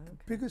come in. The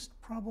biggest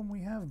problem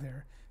we have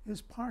there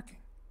is parking.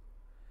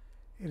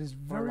 It is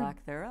very... Or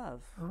lack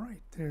thereof.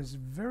 Right. It's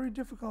very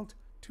difficult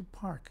to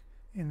park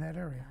in that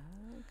area.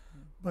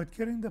 But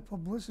getting the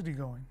publicity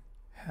going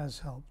has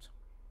helped.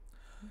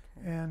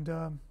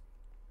 And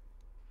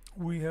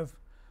we have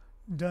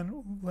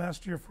done,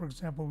 last year, for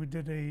example, we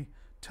did a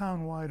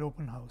town-wide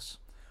open house.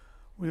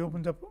 We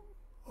opened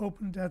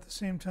at the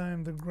same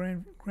time the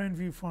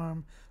Grandview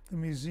Farm, the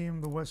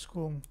museum, the West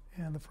School,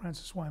 and the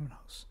Francis Wyman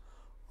House,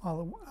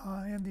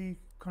 and the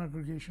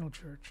Congregational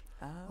Church,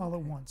 all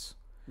at once.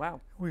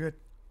 Wow. We got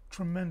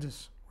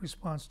tremendous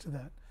response to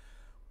that.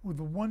 With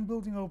the one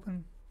building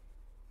open,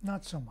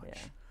 not so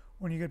much.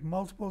 When you get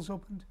multiples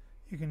opened,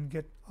 you can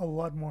get a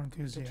lot more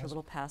enthusiasm. Get your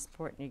little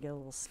passport and you get a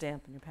little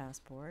stamp in your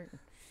passport.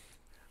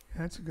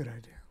 That's a good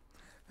idea.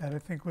 That, I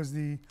think, was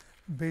the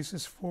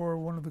basis for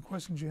one of the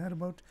questions you had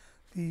about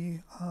the...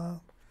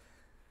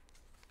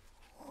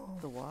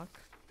 the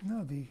walk?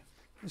 No, the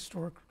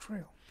historic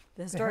trail.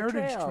 The historic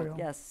Heritage Trail. Trail.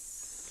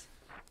 Yes.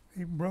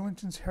 the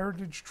Burlington's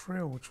Heritage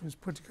Trail, which was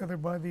put together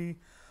by the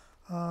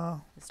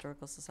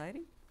Historical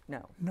Society?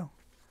 No.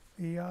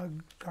 the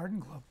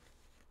Garden Club.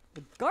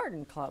 The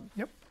Garden Club?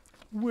 Yep.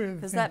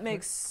 Because that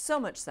makes so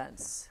much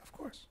sense. Of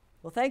course.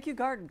 Well, thank you,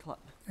 Garden Club.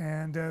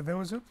 And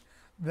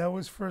that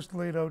was first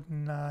laid out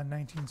in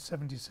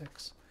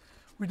 1976.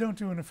 We don't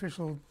do an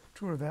official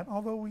tour of that,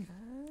 although we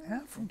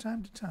have from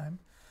time to time.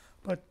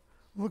 But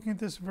looking at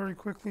this very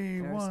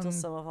quickly, There are still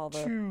some of all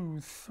the 2,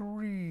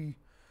 3,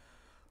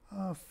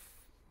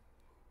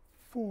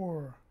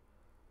 4,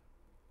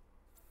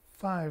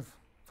 5.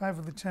 5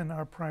 of the 10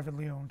 are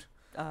privately owned.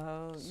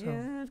 Oh, So-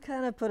 yeah, it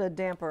kind of put a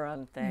damper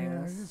on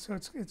Yeah, things. so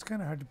it's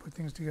kind of hard to put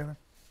things together.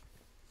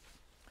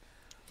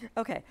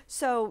 Okay,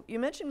 so you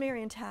mentioned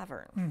Marion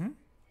Tavern Mm-hmm.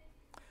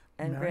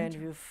 and Marion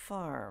Grandview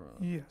Farm.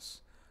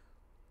 Yes.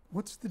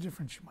 What's the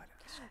difference, you might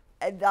ask?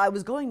 And I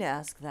was going to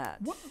ask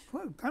that. Well,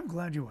 I'm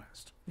glad you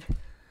asked.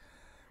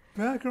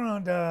 Back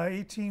around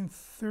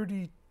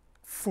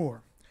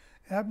 1834,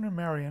 Abner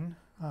Marion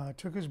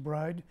took his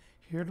bride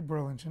here to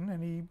Burlington,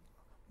 and he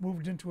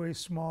moved into a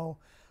small,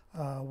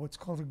 what's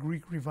called a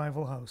Greek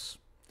Revival house.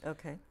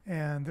 Okay,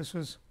 And this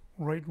was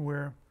right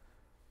where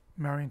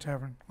Marion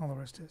Tavern, all the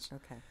rest is.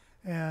 okay.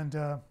 And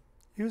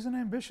he was an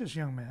ambitious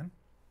young man,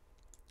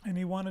 and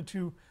he wanted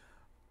to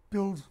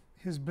build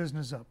his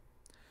business up.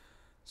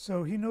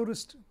 So he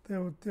noticed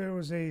there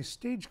was a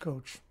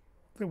stagecoach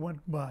that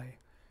went by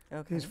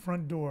Okay. his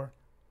front door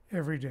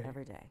every day.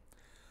 Every day.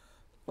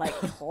 Like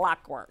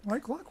clockwork.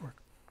 Like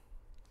clockwork.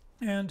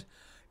 And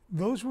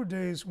those were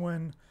days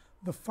when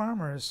the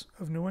farmers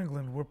of New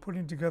England were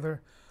putting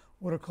together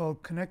what are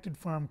called connected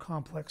farm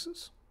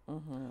complexes.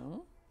 Mm-hmm.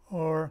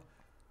 Or,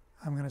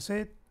 I'm going to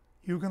say it,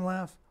 you can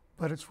laugh,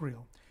 but it's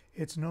real.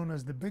 It's known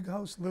as the big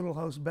house, little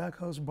house, back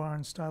house,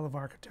 barn style of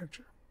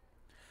architecture.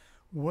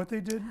 What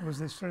they did was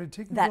they started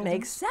taking That buildings,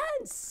 makes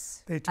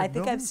sense. They took I think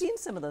I've buildings seen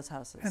some of those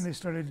houses. and they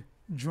started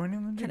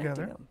joining them connecting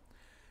together. them.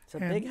 So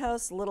And- big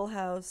house, little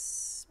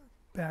house,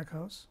 Back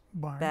house,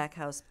 barn. back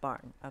house,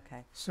 barn.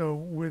 Okay. So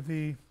with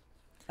the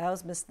I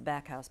always missed the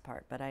back house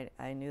part, but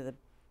I knew the.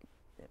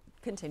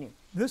 Continue.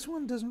 this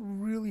one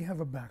doesn't really have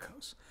a back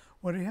house.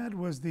 What he had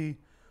was the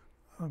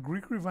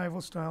Greek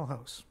Revival style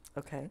house,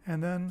 Okay.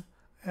 and then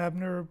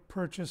Abner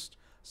purchased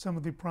some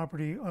of the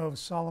property of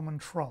Solomon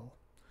Trull.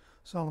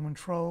 Solomon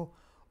Trull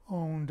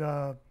owned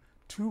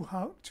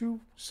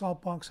two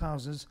salt box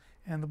houses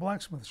and the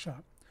blacksmith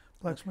shop.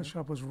 Blacksmith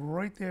shop was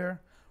right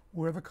there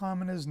where the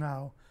common is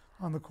now,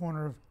 on the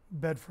corner of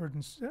Bedford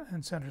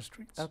and Center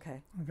Streets. Okay.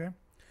 Okay,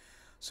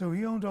 so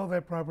he owned all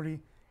that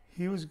property.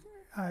 He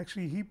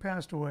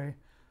passed away,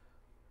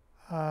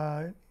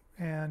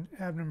 and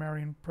Abner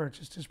Marion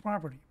purchased his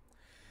property.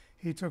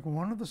 He took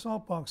one of the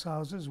salt box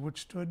houses,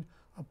 which stood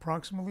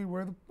approximately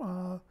where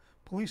the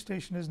police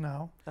station is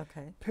now,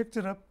 Okay. picked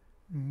it up,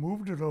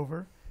 moved it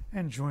over,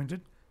 and joined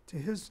it to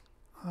his.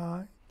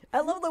 I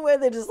love the way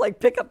they just like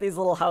pick up these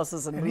little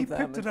houses and And move he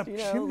them. picked it up, you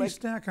know, chimney like,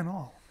 stack and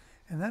all.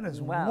 And that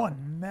is Wow.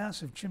 one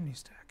massive chimney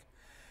stack.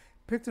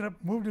 Picked it up,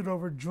 moved it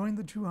over, joined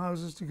the two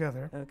houses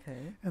together.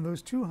 Okay. And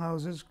those two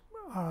houses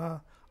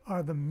are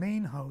the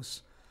main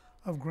house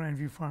of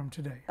Grandview Farm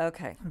today.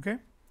 Okay. Okay?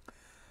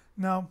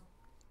 Now,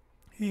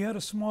 he had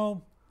a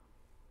small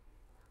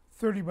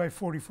 30 by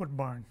 40 foot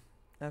barn,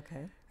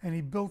 Okay. and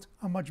he built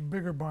a much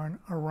bigger barn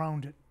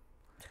around it.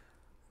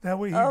 That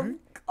way Of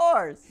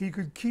course. he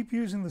could keep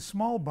using the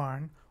small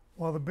barn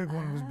while the big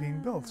one was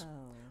being built.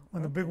 Oh,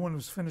 When the big one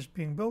was finished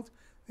being built,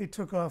 they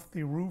took off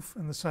the roof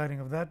and the siding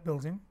of that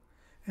building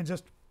and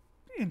just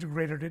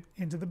integrated it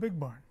into the big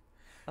barn.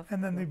 of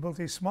And then they course. built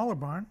a smaller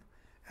barn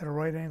at a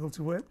right angle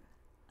to it,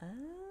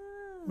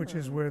 which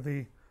is Oh. where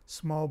the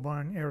small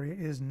barn area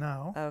is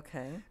now.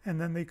 Okay. And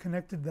then they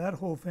connected that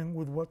whole thing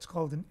with what's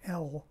called an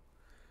L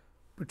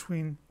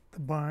between the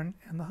barn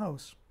and the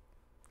house.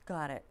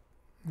 Got it.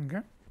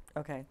 Okay?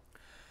 Okay.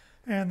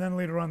 And then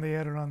later on, they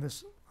added on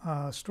this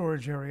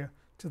storage area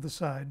to the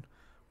side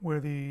where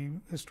the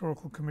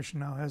Historical Commission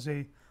now has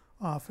a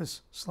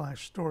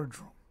office/storage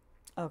room.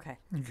 Okay.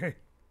 Okay.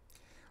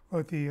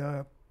 What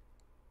the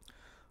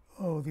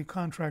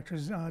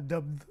contractors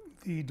dubbed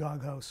the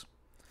doghouse.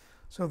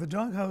 So the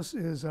doghouse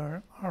is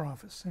our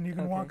office, and you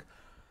can Okay. walk.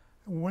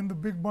 When the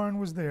big barn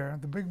was there,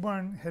 the big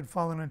barn had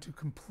fallen into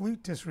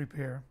complete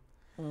disrepair,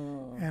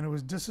 and it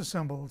was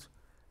disassembled,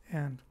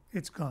 and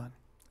it's gone.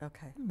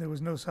 Okay. There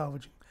was no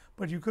salvaging.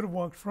 But you could have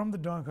walked from the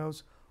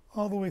doghouse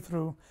all the way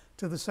through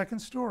to the second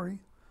story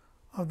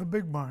of the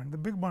big barn. The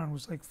big barn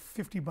was like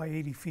 50 by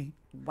 80 feet.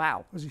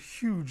 Wow. It was a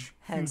huge,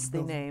 Hence huge the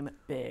building. name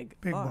Big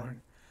Big Barn.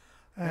 Barn.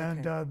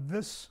 And Okay.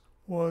 this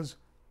was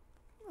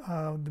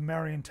the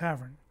Marion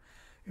Tavern.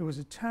 It was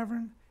a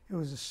tavern. It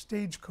was a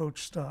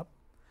stagecoach stop.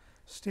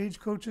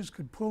 Stagecoaches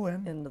could pull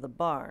in. Into the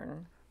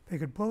barn. They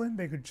could pull in.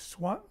 They could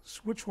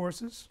switch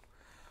horses.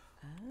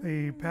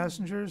 The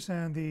passengers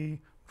and the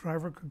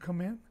driver could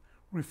come in,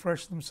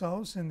 refresh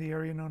themselves in the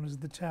area known as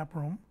the tap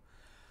room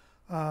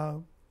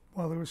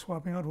while they were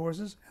swapping out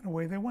horses, and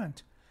away they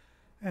went.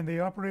 And they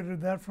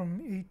operated that from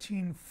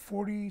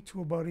 1840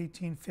 to about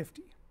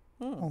 1850.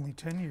 only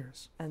 10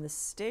 years. And the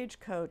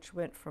stagecoach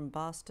went from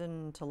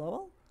Boston to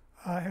Lowell?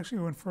 Actually,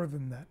 it went further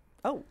than that.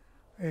 Oh.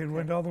 It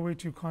went all the way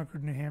to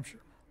Concord, New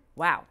Hampshire.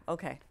 Wow,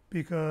 okay.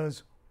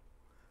 Because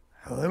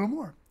a little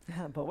more.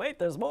 But wait,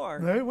 there's more.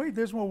 Wait,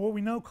 there's more. What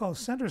we now call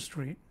Center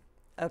Street,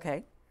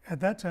 Okay. at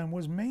that time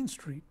was Main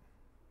Street.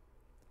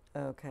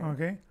 Okay.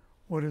 Okay?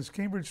 What is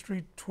Cambridge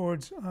Street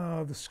towards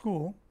the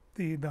school,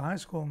 the high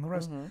school and the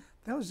rest,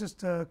 that was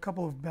just a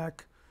couple of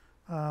back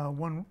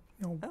one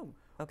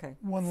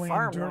lane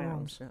Farm dirt lands,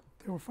 rooms. yeah.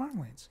 They were farm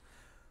lanes.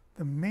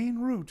 The main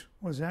route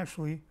was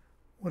actually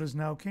what is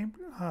now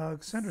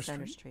Center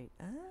Street.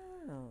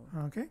 Oh.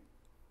 Okay?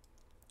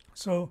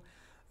 So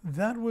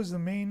that was the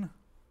main,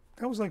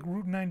 that was like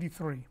Route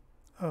 93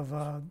 of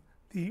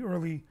the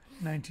early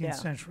 19th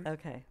century.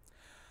 Okay.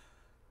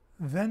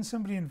 Then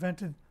somebody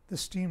invented the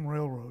steam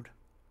railroad.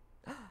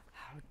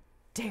 How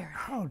dare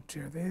How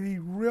dare they? The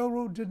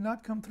railroad did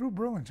not come through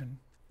Burlington.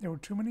 There were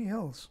too many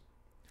hills.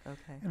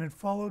 Okay. And it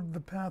followed the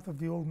path of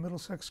the old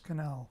Middlesex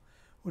Canal,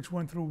 which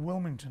went through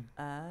Wilmington.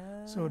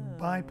 So it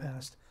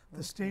bypassed.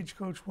 The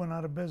stagecoach went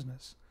out of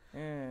business.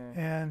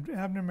 And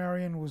Abner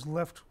Marion was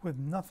left with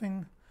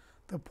nothing,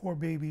 the poor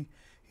baby.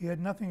 He had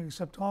nothing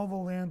except all the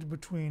land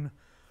between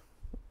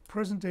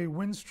present-day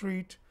Wynn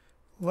Street,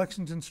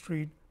 Lexington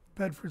Street,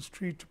 Bedford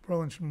Street to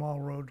Burlington Mall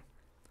Road.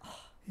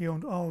 He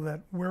owned all of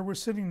that. Where we're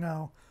sitting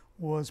now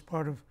was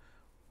part of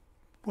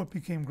what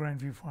became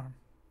Grandview Farm.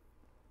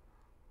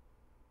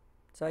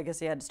 So I guess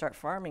he had to start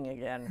farming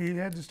again. He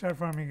had to start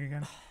farming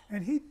again.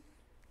 And he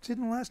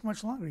didn't last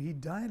much longer. He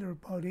died at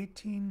about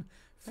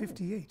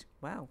 1858.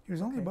 Wow. He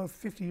was only about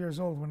 50 years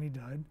old when he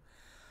died.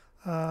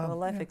 Well,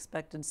 life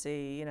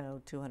expectancy,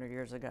 200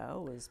 years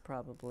ago was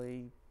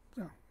probably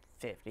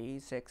 50,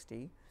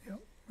 60. Yep.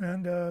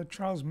 And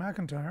Charles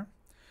McIntyre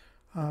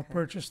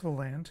purchased the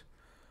land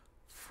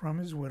from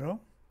his widow.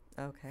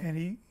 Okay. And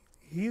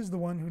he is the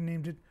one who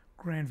named it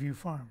Grandview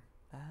Farm.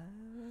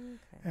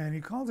 Okay. And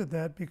he called it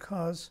that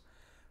because,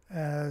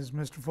 as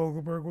Mr.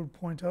 Fogelberg would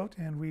point out,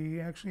 and we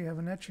actually have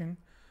an etching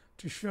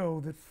to show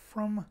that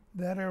from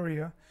that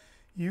area,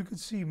 you could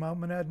see Mount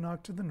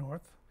Monadnock to the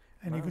north,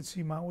 and you could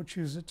see Mount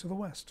Wachusett to the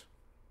west.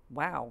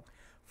 Wow.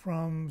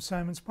 From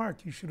Simon's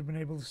Park, you should have been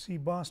able to see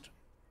Boston.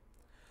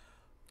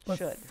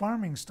 But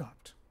farming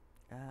stopped.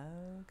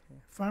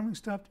 Okay. Farming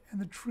stopped, and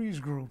the trees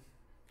grew.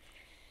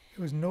 It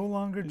was no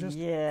longer just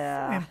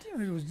empty.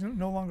 It was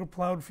no longer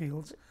plowed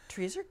fields.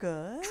 Trees are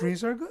good.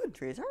 Trees are good.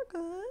 Trees are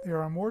good. There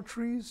are more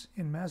trees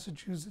in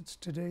Massachusetts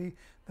today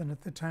than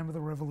at the time of the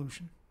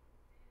Revolution.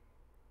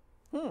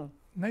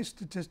 Nice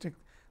statistic.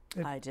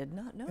 I did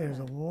not know There's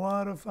that. a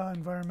lot of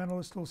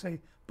environmentalists who will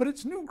say, but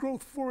it's new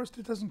growth forest,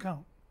 it doesn't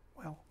count.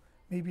 Well,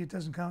 maybe it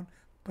doesn't count,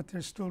 but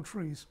there's still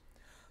trees.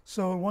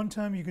 So at one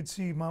time you could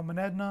see Mount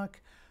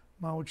Monadnock,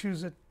 Mount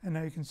Wachusett, and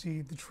now you can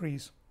see the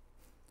trees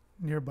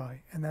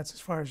nearby, and that's as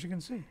far as you can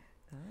see.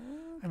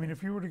 I mean,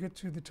 if you were to get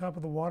to the top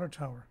of the water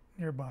tower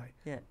nearby,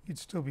 you'd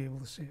still be able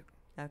to see it.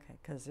 Okay,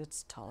 because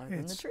it's taller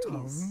than the trees. It's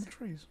taller than the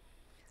trees.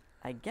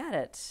 I get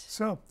it.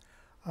 So,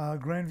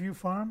 Grandview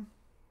Farm,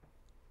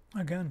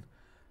 again,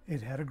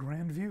 it had a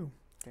grand view.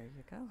 There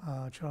you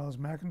go. Charles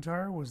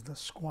McIntyre was the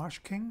squash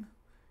king.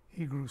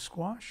 He grew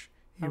squash.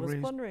 I was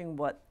wondering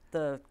what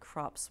the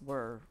crops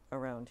were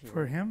around here.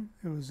 For him,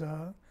 it was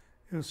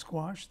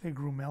squash. They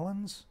grew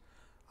melons,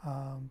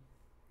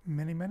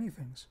 many, many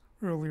things.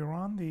 Earlier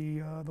on,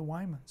 the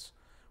Wymans,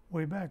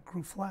 way back,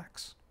 grew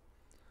flax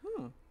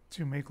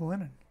to make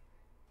linen.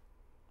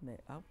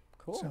 Oh,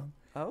 cool. So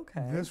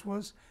okay. This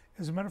was,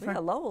 as a matter of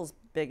fact, Lowell's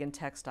big in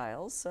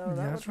textiles, so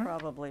that would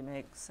probably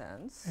make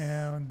sense.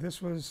 And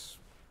this was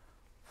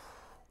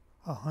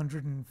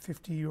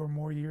 150 or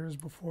more years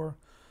before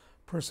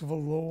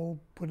Percival Lowell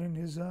put in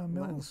his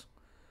mills,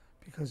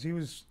 because he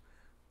was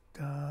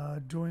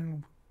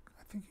doing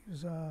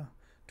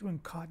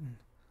cotton,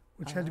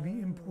 which had to be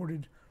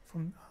imported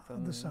from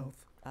the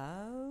south,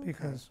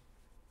 because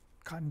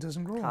cotton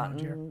doesn't grow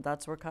around here.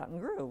 That's where cotton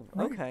grew.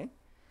 Right. Okay.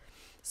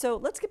 So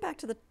let's get back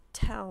to the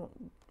town.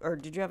 Or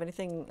did you have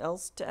anything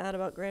else to add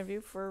about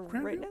Grandview for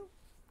right now?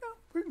 No,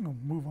 we can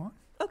move on.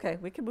 Okay,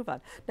 we can move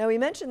on. Now, we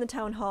mentioned the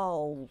town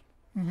halls.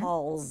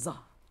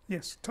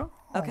 Yes, town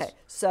halls. Okay,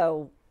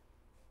 so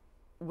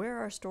where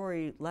our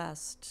story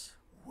last...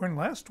 When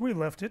last we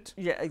left it,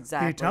 yeah,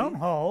 exactly. the town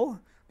hall,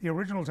 the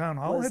original town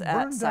hall, had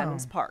burned at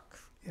Simon's Park.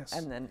 Yes.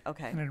 And then,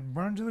 And it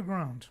burned to the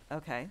ground.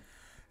 Okay.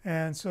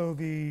 And so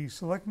the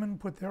selectmen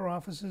put their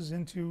offices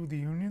into the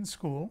Union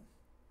School.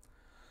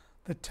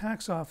 The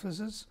tax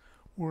offices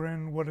were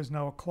in what is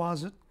now a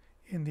closet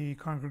in the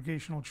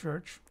Congregational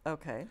Church.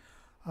 Okay.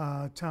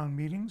 Town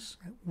meetings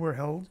were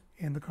held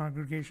in the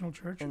Congregational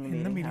Church,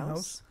 in the meeting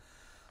house.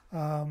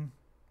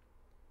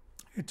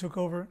 It took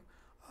over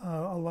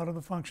a lot of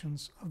the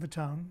functions of the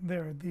town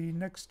there. The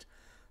next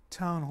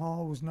town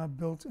hall was not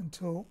built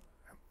until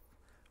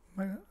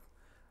I'm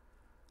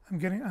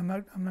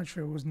not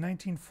sure. It was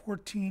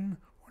 1914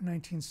 or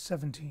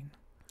 1917.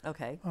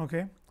 Okay.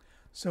 Okay.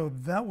 So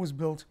that was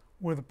built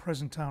where the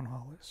present town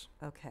hall is.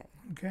 Okay.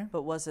 Okay?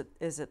 But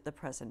is it the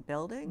present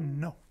building?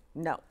 No.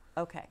 No.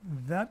 Okay.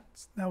 That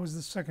was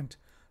the second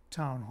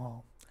town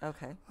hall.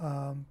 Okay.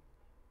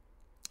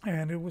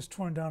 And it was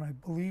torn down, I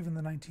believe, in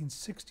the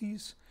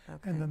 1960s.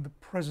 Okay. And then the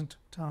present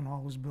town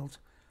hall was built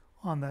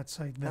on that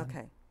site then.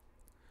 Okay.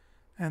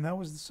 And that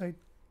was the site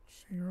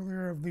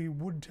earlier of the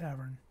Wood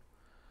Tavern.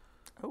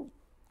 Oh.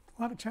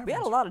 A lot of taverns. We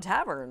had a lot of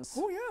taverns.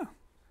 Oh yeah.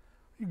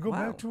 You go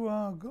back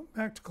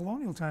to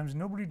colonial times.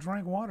 Nobody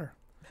drank water.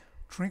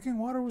 Drinking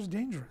water was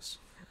dangerous.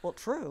 Well,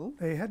 true.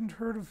 They hadn't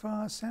heard of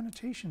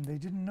sanitation. They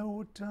didn't know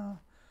what. So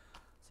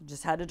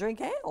just had to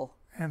drink ale.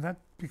 And that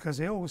because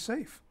ale was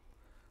safe.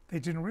 They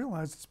didn't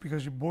realize it's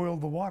because you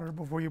boiled the water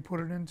before you put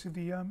it into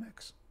the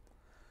mix.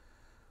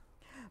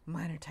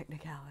 Minor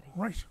technicality.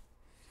 Right.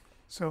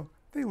 So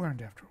they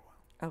learned after a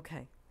while.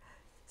 Okay.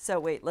 So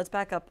wait, let's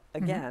back up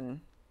again.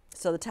 Mm-hmm.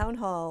 So the town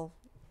hall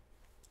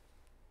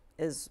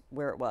is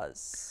where it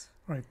was.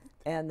 Right.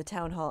 And the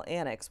town hall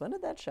annex, when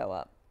did that show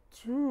up?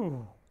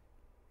 Ooh,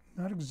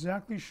 not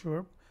exactly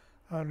sure.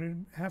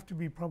 It'd have to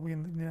be probably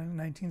in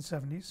the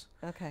 1970s.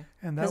 Okay.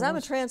 Because I'm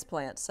a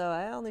transplant, so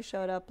I only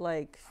showed up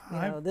like,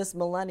 this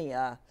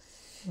millennia.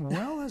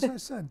 Well, as I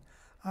said,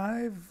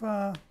 I'm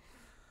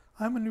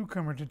a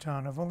newcomer to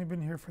town. I've only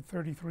been here for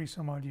 33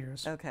 some odd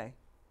years. Okay.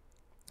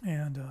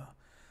 And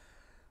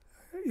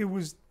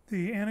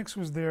the annex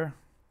was there,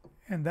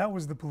 and that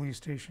was the police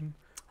station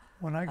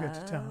when I got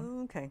to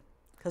town. Okay.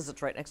 Because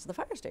it's right next to the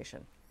fire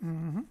station.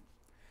 Mm-hmm.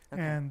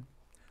 Okay. And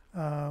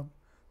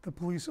the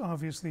police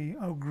obviously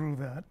outgrew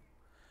that.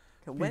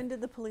 Okay. When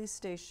did the police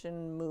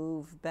station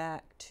move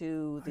back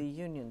to the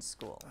Union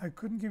School? I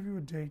couldn't give you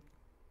a date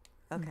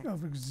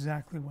of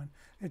exactly when.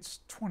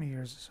 It's 20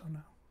 years or so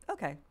now.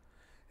 Okay.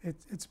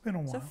 It's been a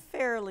while. So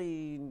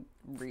fairly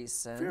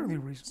recent. Fairly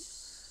recent.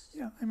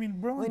 Yeah, I mean,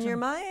 Burlington. When you're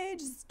my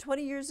age,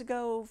 20 years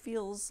ago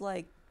feels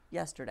like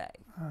yesterday.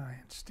 I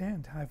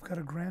understand. I've got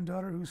a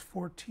granddaughter who's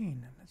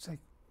 14, and it's like,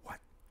 what?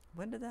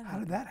 When did that happen? How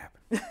did that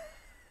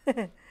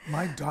happen?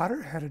 My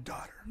daughter had a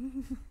daughter.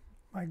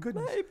 My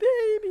goodness. My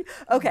baby.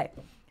 Okay.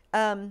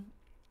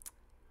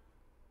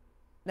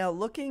 Now,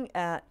 looking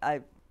at,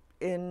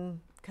 in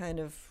kind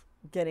of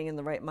getting in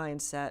the right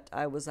mindset,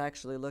 I was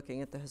actually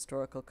looking at the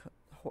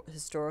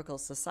Historical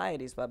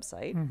Society's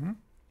website. Mm-hmm.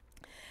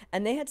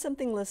 And they had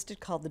something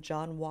listed called the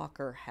John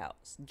Walker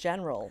House.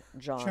 General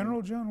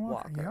John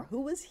Walker. Yeah.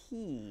 Who was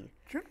he?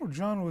 General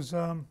John was...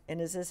 and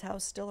is his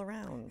house still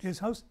around? His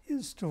house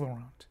is still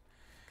around.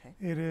 Okay.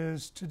 It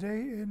is today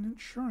an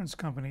insurance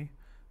company.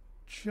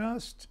 Do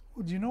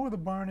you know where the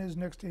barn is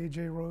next to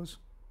A.J. Rose?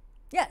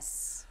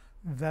 Yes.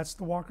 That's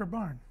the Walker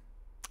barn.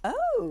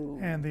 Oh.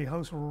 And the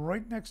house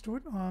right next to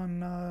it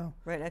on...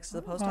 right next to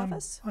the post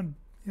office? On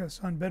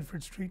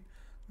Bedford Street.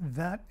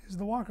 That is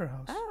the Walker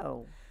house.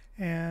 Oh.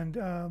 And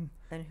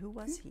who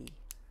was he?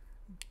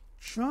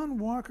 John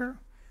Walker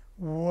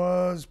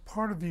was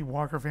part of the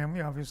Walker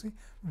family, obviously.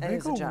 They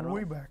go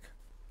way back.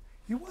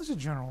 He was a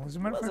general. As a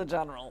matter of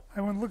fact,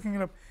 I went looking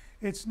it up.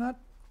 It's not,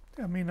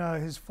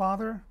 his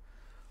father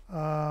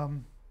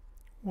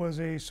was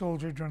a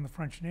soldier during the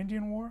French and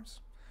Indian Wars.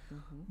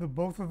 Mm-hmm.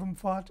 Both of them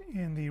fought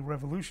in the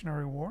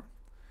Revolutionary War.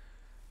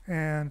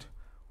 And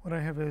what I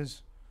have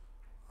is,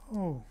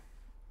 I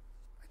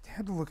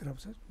had to look it up.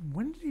 So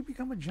when did he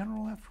become a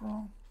general after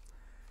all?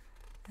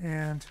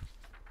 And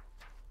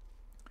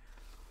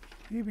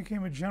he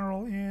became a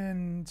general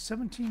in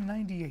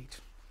 1798.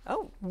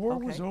 Oh, War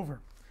was over.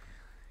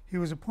 He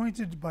was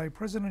appointed by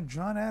President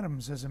John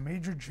Adams as a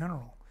major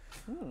general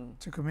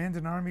to command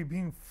an army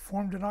being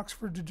formed at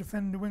Oxford to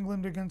defend New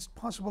England against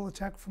possible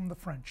attack from the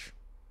French.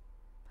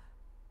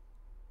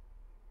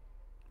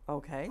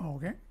 Okay.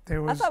 Okay.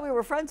 I thought we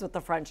were friends with the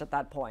French at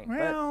that point.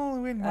 Well,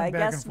 we went I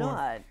back guess and forth.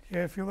 not.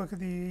 Yeah, if you look at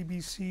the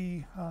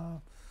ABC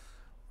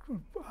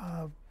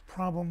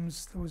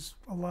problems, there was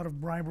a lot of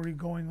bribery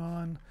going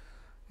on.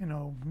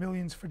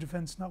 Millions for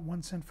defense, not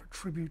 1 cent for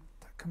tribute.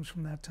 That comes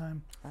from that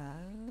time.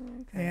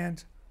 Okay.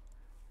 And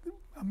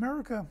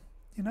America,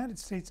 United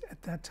States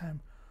at that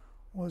time,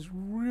 was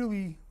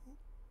really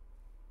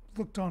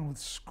looked on with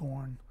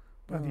scorn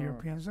by the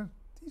Europeans.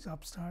 These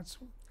upstarts,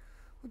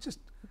 we'll just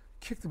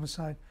kick them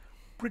aside.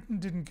 Britain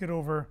didn't get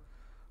over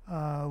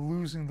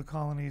losing the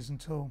colonies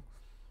until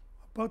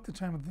about the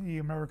time of the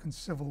American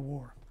Civil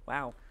War.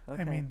 Wow.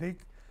 Okay. I mean,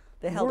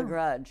 they held a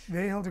grudge.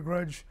 They held a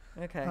grudge.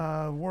 Okay.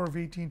 War of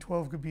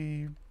 1812 could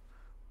be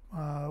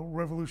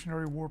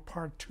Revolutionary War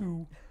Part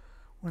 2,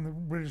 when the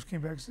British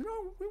came back and said,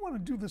 "Oh, we want to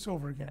do this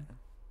over again." Yeah.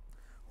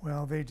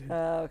 Well, they did.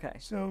 Okay.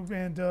 So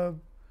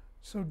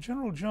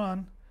General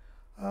John,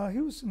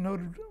 he was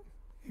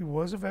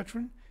a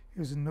veteran. He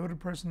was a noted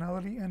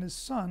personality, and his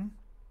son,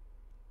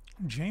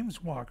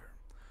 James Walker,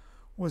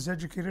 was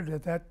educated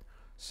at that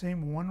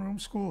same one-room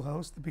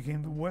schoolhouse that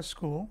became the West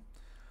School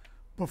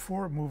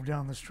before it moved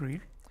down the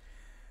street.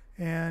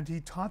 And he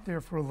taught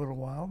there for a little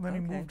while. Then he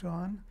moved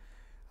on.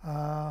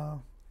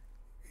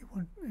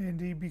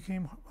 He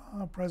became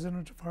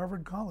president of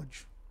Harvard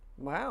College.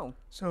 Wow.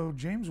 So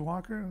James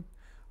Walker,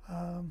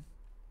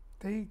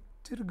 they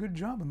did a good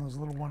job in those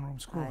little one-room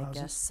schoolhouses.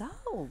 I guess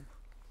so.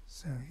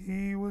 So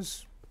he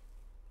was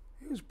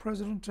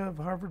president of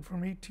Harvard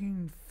from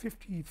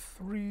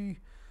 1853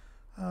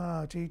 to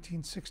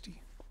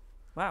 1860.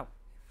 Wow.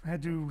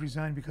 Had to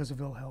resign because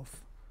of ill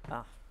health.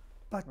 Ah.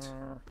 But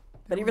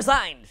he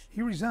resigned.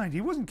 He resigned.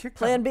 He wasn't kicked out.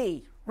 Plan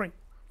B. Right.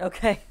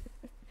 Okay.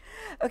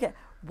 Okay.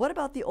 What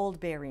about the old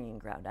burying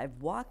ground?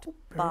 I've walked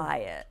by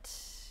it.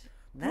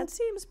 That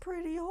seems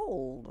pretty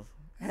old.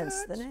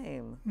 Hence the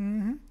name.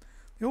 Mm-hmm.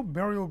 The old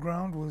burial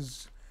ground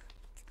was,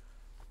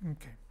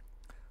 okay.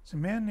 It's a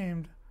man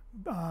named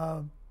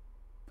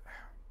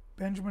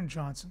Benjamin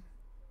Johnson.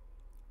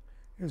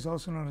 He was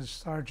also known as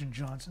Sergeant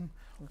Johnson.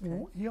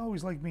 Okay. He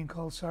always liked being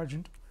called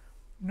Sergeant.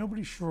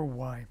 Nobody's sure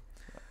why.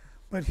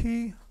 But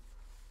he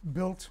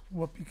built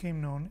what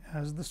became known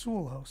as the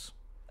Sewell House.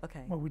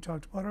 Okay. What we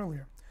talked about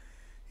earlier.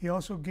 He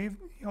also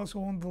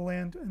owned the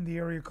land in the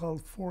area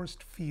called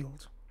Forest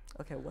Field.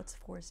 Okay, what's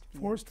Forest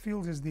Field? Forest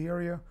Field is the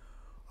area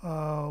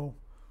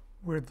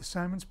where the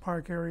Simons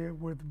Park area,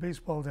 where the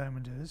baseball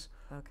diamond is,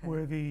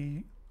 where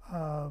the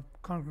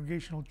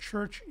Congregational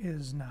Church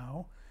is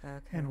now,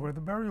 and where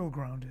the burial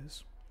ground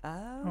is.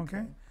 Oh.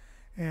 Okay.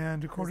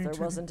 And according to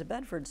there wasn't a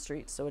Bedford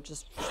Street, so it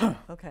just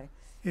okay.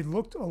 It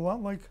looked a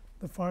lot like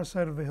the far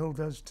side of the hill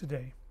does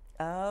today.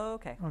 Oh,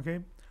 okay.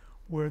 Okay,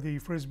 where the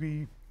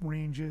Frisbee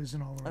range is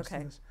and all the rest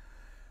of this.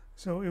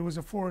 So it was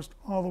a forest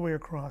all the way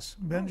across.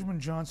 Benjamin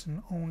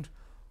Johnson owned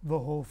the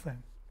whole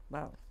thing.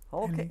 Wow,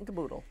 whole kit and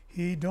caboodle.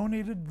 He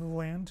donated the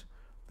land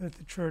that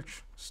the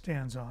church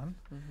stands on,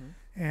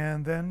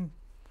 and then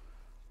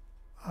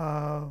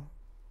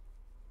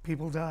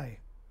people die.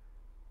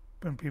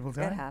 When people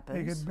die,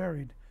 they get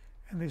buried.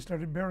 And they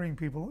started burying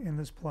people in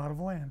this plot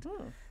of land.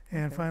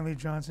 And finally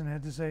Johnson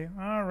had to say,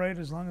 all right,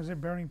 as long as they're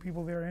burying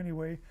people there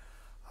anyway,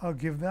 I'll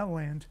give that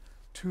land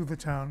to the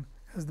town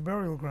as the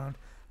burial ground.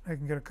 I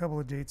can get a couple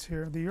of dates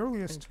here. The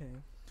earliest...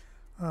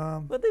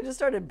 But they just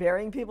started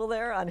burying people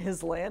there on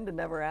his land and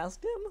never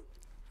asked him?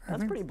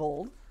 That's pretty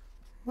bold.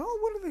 Well,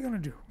 what are they going to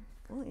do?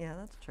 Well, yeah,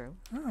 that's true.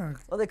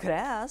 Well, they could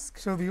ask.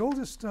 So the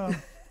oldest... as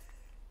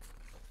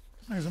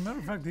a matter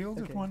of fact, the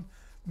oldest one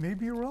may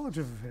be a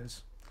relative of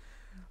his.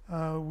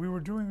 We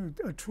were doing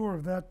a tour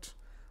of that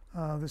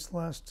this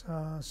last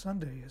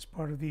Sunday as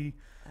part of the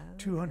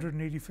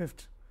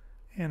 285th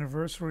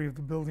anniversary of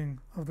the building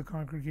of the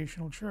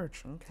Congregational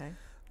Church. Okay.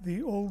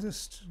 The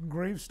oldest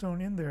gravestone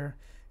in there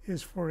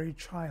is for a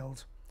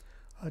child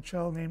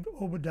named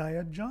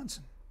Obadiah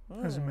Johnson,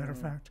 as a matter of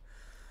fact,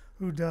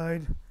 who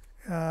died.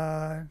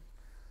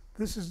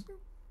 This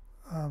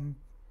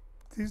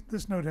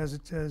note has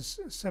it as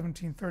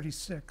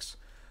 1736.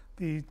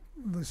 The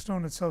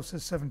stone itself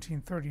says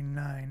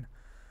 1739,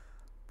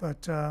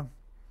 but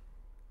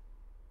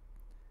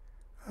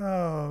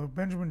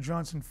Benjamin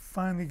Johnson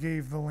finally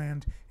gave the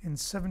land in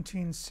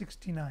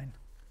 1769.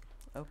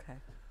 Okay.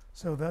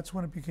 So that's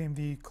when it became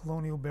the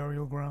colonial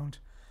burial ground,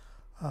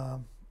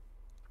 and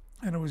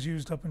it was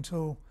used up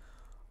until,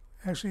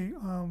 actually,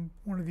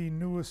 one of the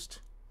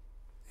newest,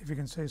 if you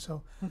can say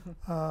so,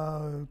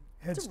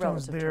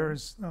 headstones there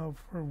is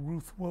for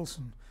Ruth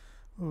Wilson,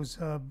 who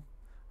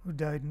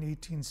died in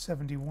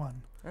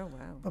 1871. Oh, wow.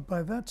 But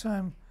by that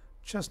time,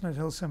 Chestnut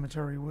Hill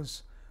Cemetery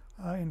was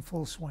in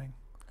full swing.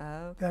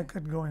 Okay. That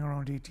got going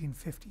around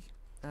 1850.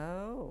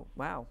 Oh,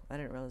 wow. I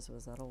didn't realize it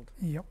was that old.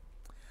 Yep.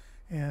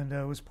 And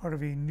it was part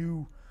of a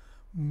new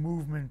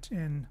movement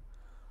in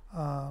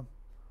what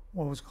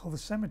was called the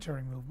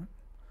cemetery movement.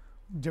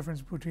 The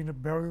difference between a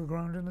burial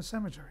ground and a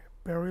cemetery.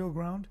 A burial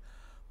ground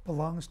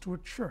belongs to a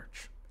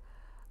church.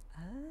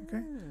 Okay?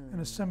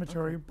 And a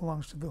cemetery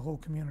belongs to the whole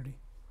community.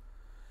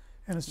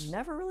 And it's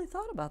never really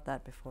thought about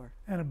that before.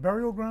 And a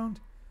burial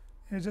ground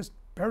is just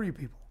bury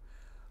people.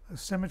 A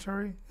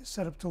cemetery is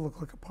set up to look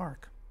like a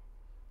park.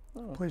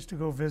 A place to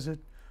go visit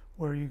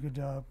where you could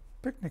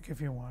picnic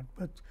if you want,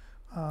 but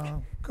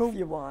go if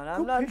you want.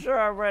 I'm not sure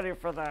I'm ready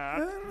for that. I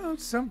don't know,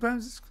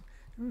 sometimes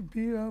it would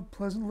be a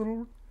pleasant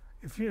little,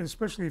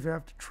 especially if you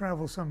have to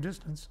travel some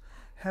distance,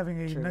 having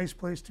a nice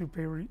place to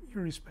pay your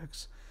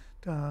respects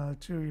to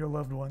your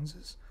loved ones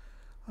is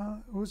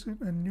it was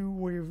a new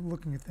way of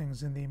looking at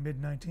things in the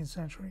mid-19th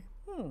century.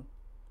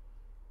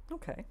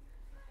 Okay.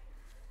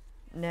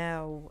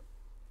 Now,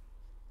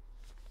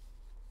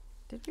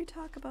 did we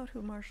talk about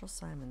who Marshall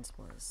Simons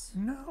was?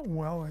 No,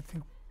 well, I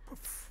think,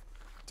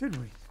 did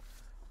we?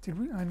 Did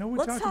we? I know we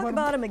Let's talked talk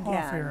about him again.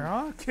 Off air.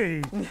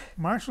 Okay.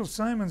 Marshall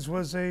Simons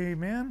was a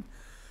man,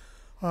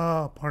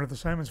 part of the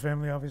Simons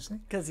family, obviously.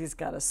 Because he's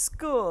got a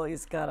school,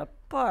 he's got a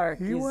park.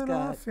 He went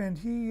off and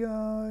he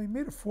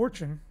made a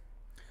fortune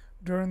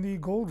during the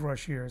gold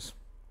rush years.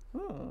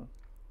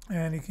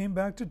 And he came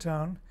back to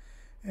town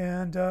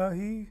and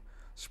he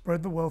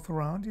spread the wealth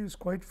around. He was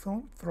quite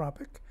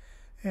philanthropic.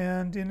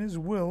 And in his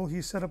will,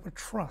 he set up a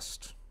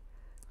trust.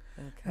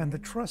 And the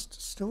trust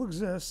still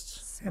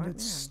exists, and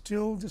it's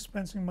still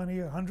dispensing money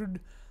 100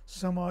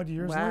 some odd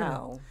years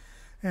later.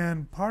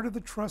 And part of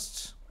the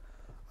trust's,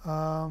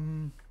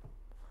 the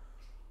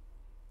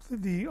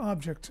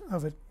object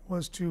of it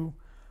was to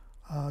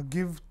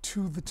give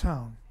to the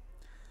town.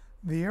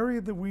 The area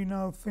that we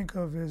now think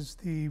of as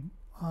the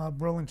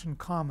Burlington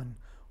Common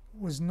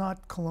was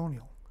not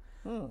colonial.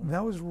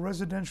 That was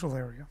residential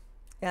area.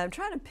 Yeah, I'm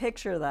trying to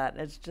picture that.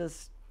 It's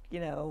just, you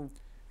know.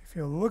 If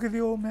you look at the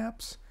old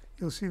maps,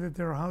 you'll see that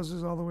there are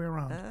houses all the way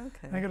around.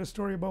 Okay. And I got a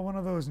story about one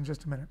of those in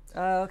just a minute.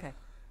 Oh, okay.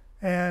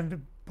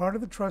 And part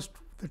of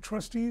the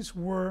trustees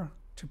were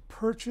to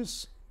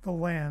purchase the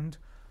land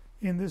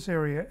in this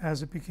area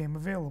as it became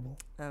available.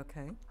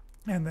 Okay.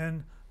 And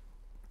then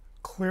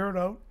clear it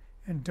out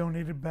and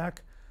donate it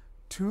back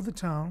to the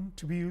town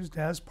to be used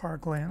as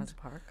parkland. As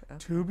park. Okay.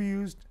 To be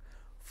used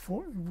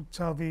for, it's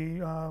how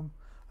the, I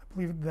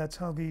believe that's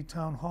how the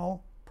town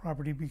hall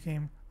property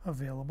became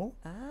available.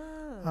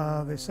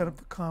 Oh. They set up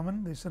the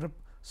common, they set up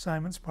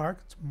Simon's Park,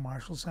 it's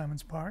Marshall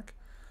Simon's Park.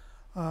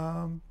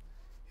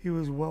 He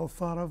was well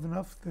thought of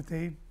enough that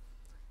they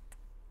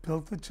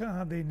built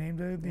they named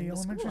the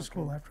elementary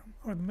school after him,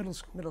 or the middle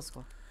school. Middle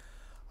school.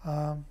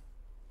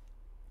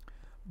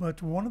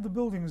 But one of the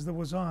buildings that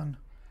was on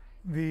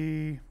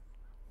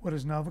what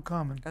is now the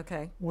common,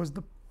 Okay. was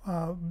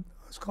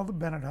it's called the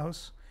Bennett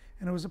House,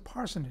 and it was a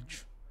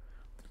parsonage.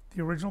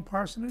 The original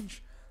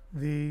parsonage,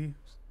 the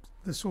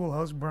Sewell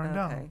House burned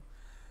down. Okay.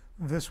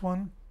 This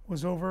one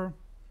was over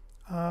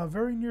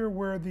very near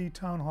where the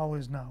town hall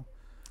is now,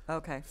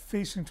 Okay.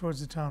 facing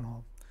towards the town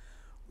hall.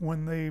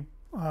 When the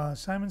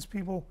Simon's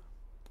people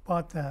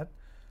bought that,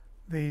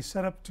 they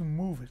set up to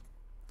move it.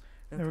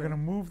 They were Okay. going to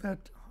move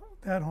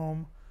that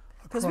home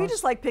Because we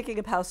just like picking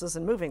up houses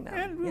and moving them,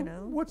 and you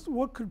know?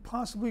 what could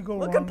possibly go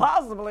What wrong? could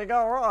possibly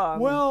go wrong?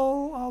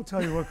 Well, I'll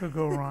tell you what could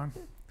go wrong.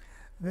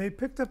 They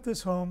picked up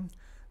this home.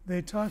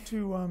 They talked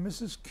to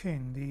Mrs.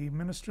 King, the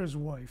minister's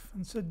wife,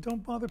 and said,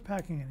 "Don't bother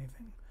packing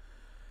anything."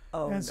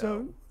 oh, And no.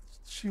 so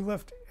she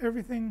left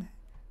everything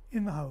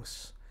in the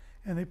house,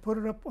 and they put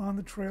it up on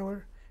the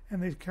trailer,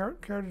 and they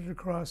carried it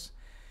across.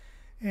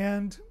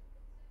 And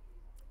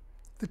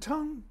the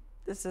town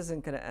This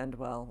isn't going to end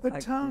well. The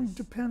town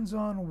depends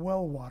on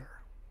well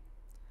water.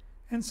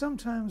 And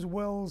sometimes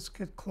wells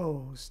get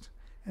closed,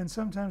 and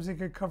sometimes they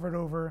get covered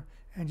over,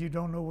 and you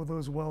don't know where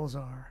those wells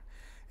are.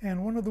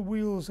 And one of the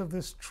wheels of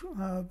this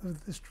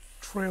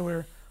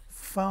trailer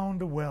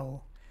found a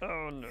well,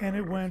 Oh, no. and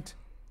it went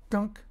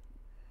dunk,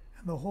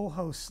 and the whole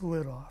house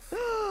slid off.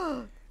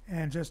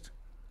 And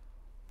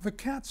the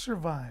cat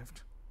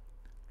survived,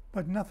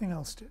 but nothing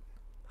else did.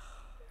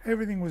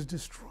 Everything was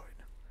destroyed.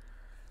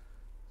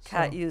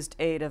 Cat used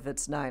 8 of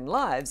its 9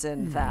 lives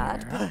in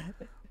that. Yeah,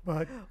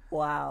 but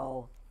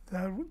Wow.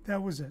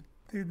 that was it.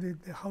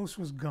 The house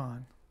was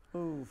gone.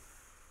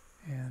 Oof.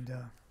 And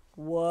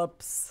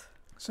Whoops.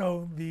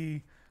 so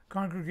the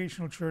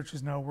Congregational Church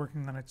is now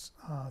working on its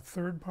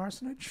third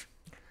parsonage,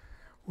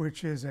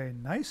 which is a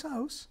nice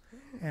house,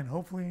 and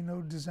hopefully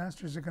no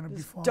disasters are going to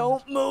befall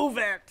Don't it. move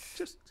it.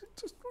 Just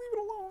leave it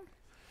alone.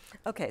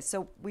 Okay,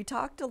 so we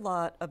talked a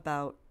lot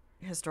about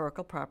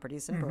historical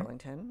properties in Mhm.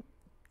 Burlington,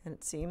 and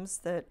it seems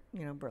that,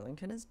 you know,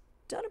 Burlington has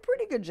done a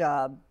pretty good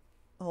job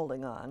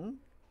holding on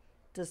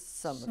to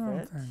some of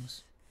it.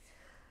 things.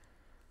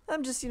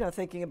 I'm just, you know,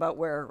 thinking about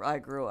where I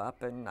grew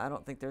up, and I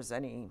don't think there's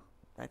any,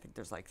 I think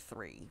there's like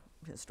 3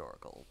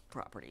 historical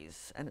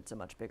properties, and it's a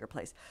much bigger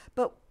place.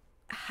 But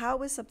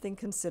how is something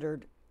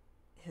considered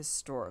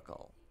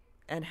historical?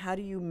 And how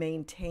do you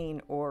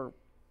maintain, or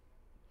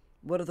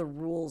what are the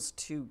rules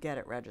to get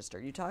it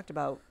registered? You talked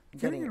about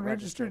getting it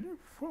registered.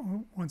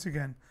 Once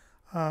again,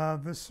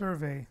 the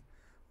survey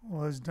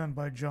was done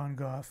by John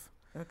Goff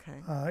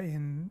Okay.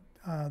 in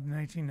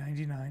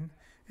 1999,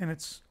 and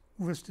it's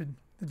listed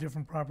the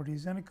different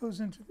properties, and it goes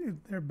into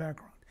their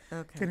background.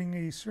 Okay. Getting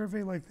a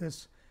survey like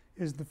this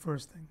is the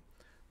first thing.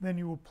 Then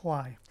you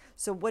apply.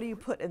 So what do you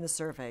put in the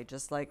survey?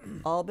 Just like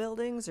all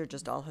buildings, or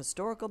just all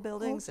historical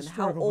buildings? And how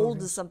historical old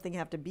buildings. does something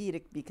have to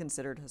be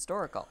considered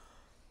historical?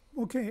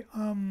 Okay,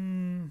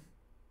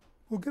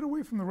 we'll get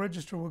away from the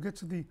register. We'll get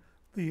to the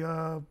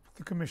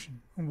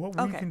commission and what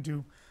we Okay. can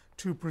do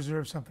to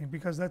preserve something,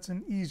 because that's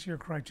an easier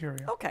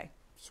criteria, Okay.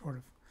 sort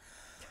of.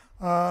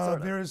 Sort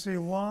of. There is a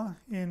law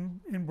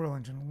in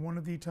Burlington, one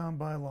of the town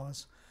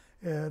bylaws,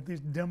 the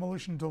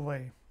demolition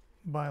delay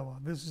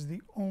bylaw. This is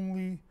the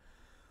only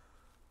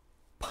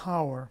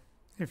power,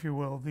 if you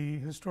will, the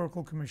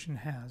historical commission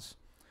has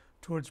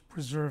towards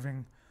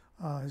preserving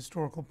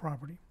historical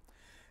property.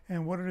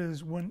 And what it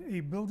is, when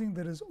a building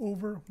that is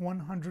over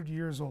 100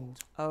 years old,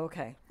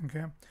 Okay.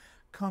 okay,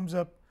 comes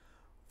up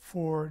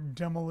for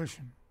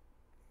demolition.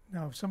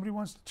 Now, if somebody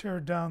wants to tear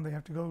it down, they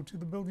have to go to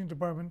the building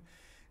department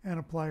and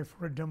apply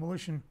for a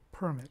demolition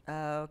permit.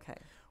 Okay.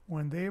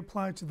 When they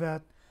apply to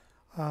that,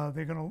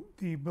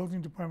 the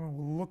building department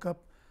will look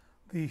up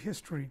the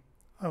history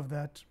of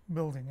that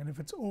building, and if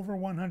it's over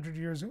 100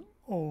 years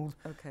old,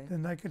 Okay.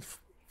 then that gets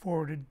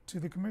forwarded to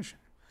the commission.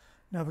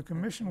 Now, the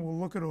commission will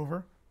look it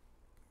over,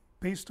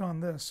 based on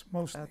this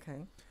mostly,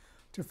 Okay.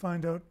 to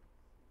find out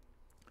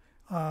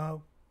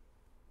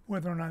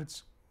whether or not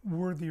it's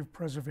worthy of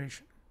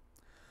preservation.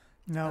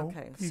 Now,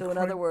 Okay. So in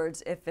other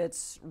words, if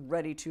it's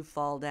ready to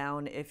fall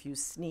down, if you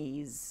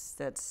sneeze,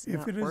 that's if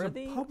not it is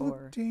worthy, a public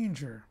or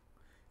danger,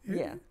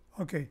 Yeah.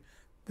 okay,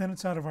 then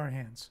it's out of our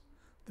hands.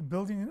 The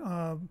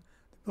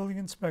building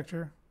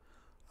inspector,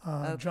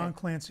 John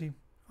Clancy,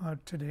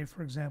 today,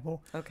 for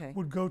example,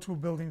 would go to a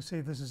building and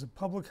say, this is a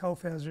public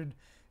health hazard.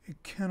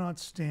 It cannot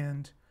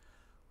stand.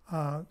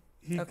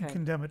 He can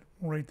condemn it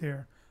right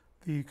there.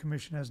 The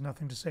commission has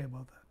nothing to say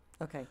about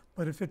that. Okay.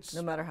 But if it's...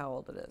 No matter how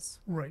old it is.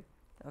 Right.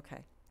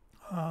 Okay.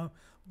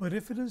 But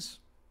if it is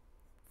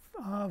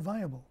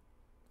viable,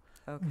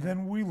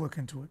 then we look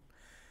into it.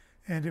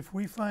 And if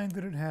we find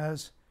that it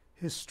has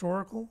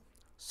historical,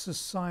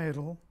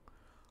 societal,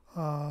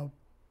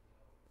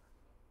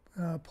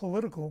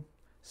 political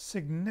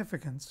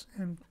significance,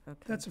 and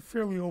that's a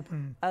fairly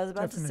open I was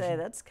about definition. to say,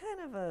 that's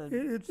kind of a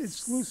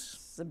it's loose.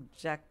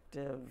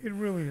 Subjective. It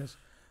really is.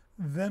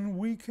 Then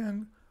we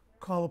can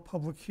call a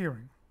public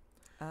hearing.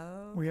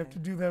 We have to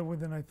do that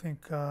within, I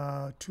think,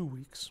 2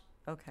 weeks.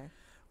 Okay.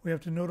 We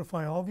have to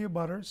notify all the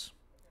abutters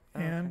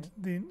and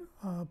the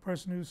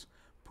person who's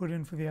put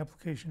in for the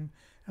application,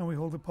 and we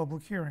hold a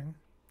public hearing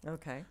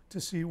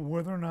to see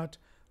whether or not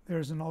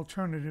there's an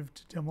alternative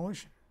to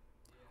demolition,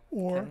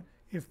 or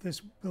if this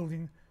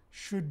building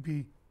should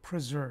be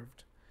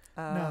preserved.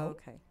 Now,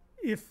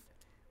 if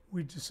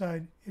we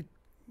decide it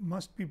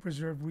must be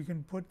preserved, we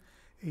can put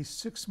a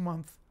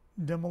 6-month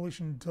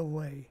demolition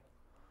delay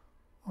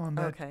on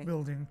that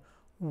building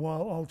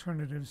while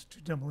alternatives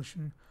to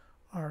demolition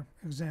are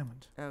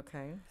examined.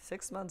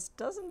 6 months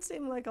doesn't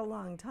seem like a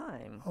long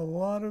time. A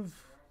lot of,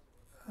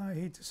 I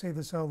hate to say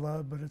this out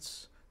loud, but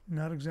it's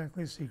not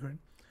exactly a secret.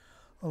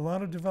 A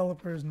lot of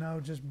developers now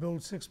just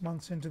build 6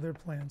 months into their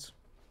plans.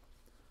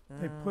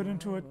 They put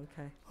into it,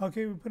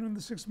 we put in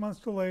the 6 months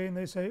delay, and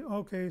they say,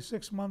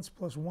 6 months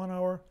plus 1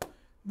 hour,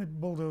 the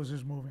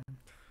bulldozer's moving,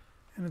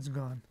 and it's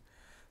gone.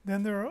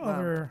 Then there are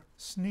other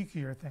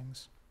sneakier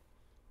things.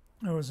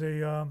 There was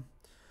a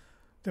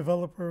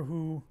developer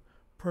who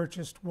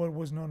purchased what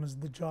was known as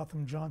the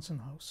Jotham Johnson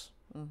House.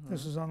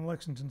 This is on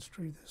Lexington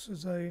Street. This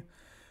is a,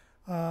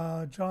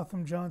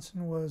 Jotham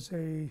Johnson was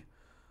I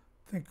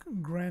think,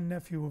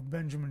 grandnephew of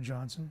Benjamin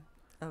Johnson.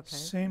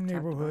 Same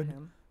neighborhood,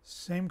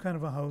 same kind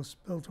of a house,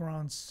 built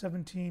around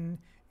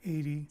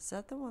 1780. Is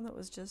that the one that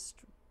was just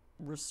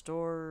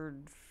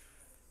restored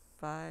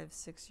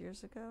 5-6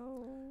 years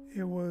ago?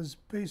 It was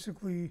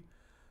basically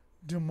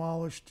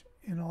demolished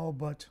in all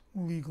but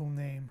legal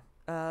name.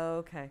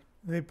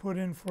 They put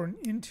in for an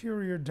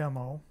interior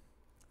demo,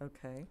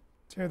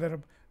 tear that up,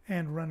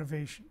 and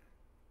renovation.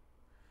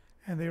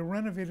 And they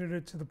renovated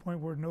it to the point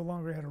where it no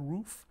longer had a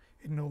roof,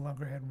 it no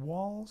longer had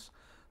walls.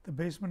 The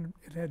basement,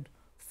 it had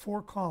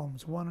 4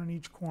 columns, 1 on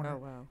each corner,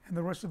 and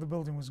the rest of the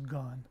building was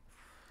gone.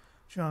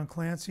 John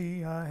Clancy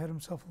had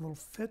himself a little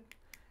fit,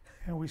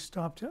 and we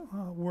stopped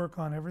work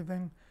on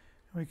everything,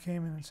 and we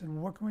came in and said,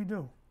 what can we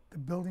do? The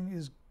building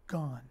is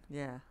gone.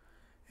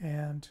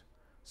 And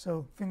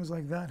so things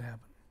like that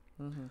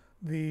happen.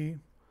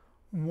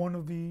 One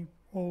of the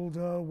old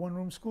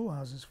one-room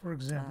schoolhouses, for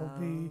example,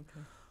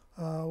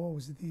 what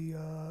was it,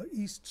 the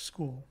East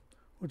School,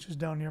 which is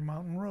down near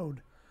Mountain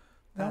Road.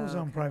 That was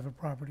on private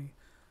property.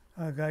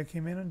 A guy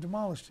came in and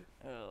demolished it.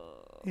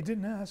 He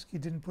didn't ask. He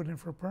didn't put in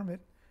for a permit.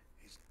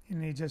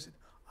 And he just said,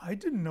 I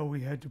didn't know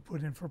we had to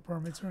put in for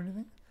permits or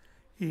anything.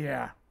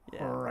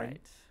 Right.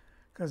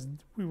 Because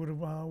we would have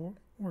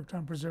worked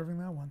on preserving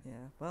that one.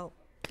 Well,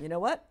 you know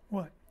what?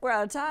 What? We're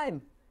out of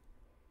time.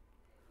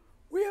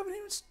 We haven't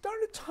even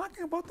started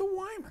talking about the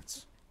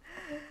Wymans.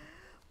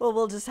 Well,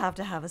 we'll just have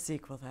to have a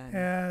sequel then.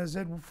 As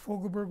Ed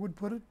Fogelberg would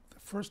put it, the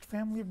first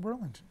family of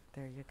Burlington.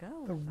 There you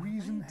go. The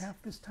reason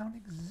half this town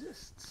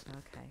exists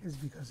is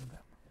because of them.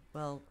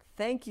 Well,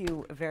 thank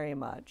you very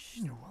much.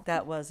 You're welcome.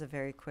 That was a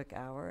very quick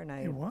hour, and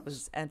I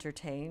was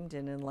entertained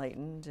and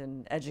enlightened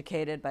and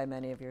educated by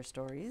many of your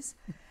stories.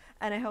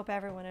 And I hope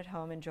everyone at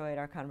home enjoyed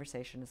our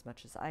conversation as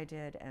much as I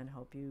did, and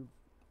hope you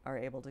are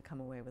able to come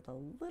away with a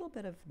little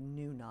bit of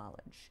new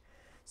knowledge.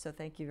 So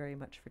thank you very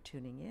much for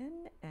tuning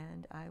in,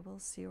 and I will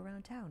see you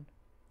around town.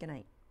 Good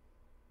night.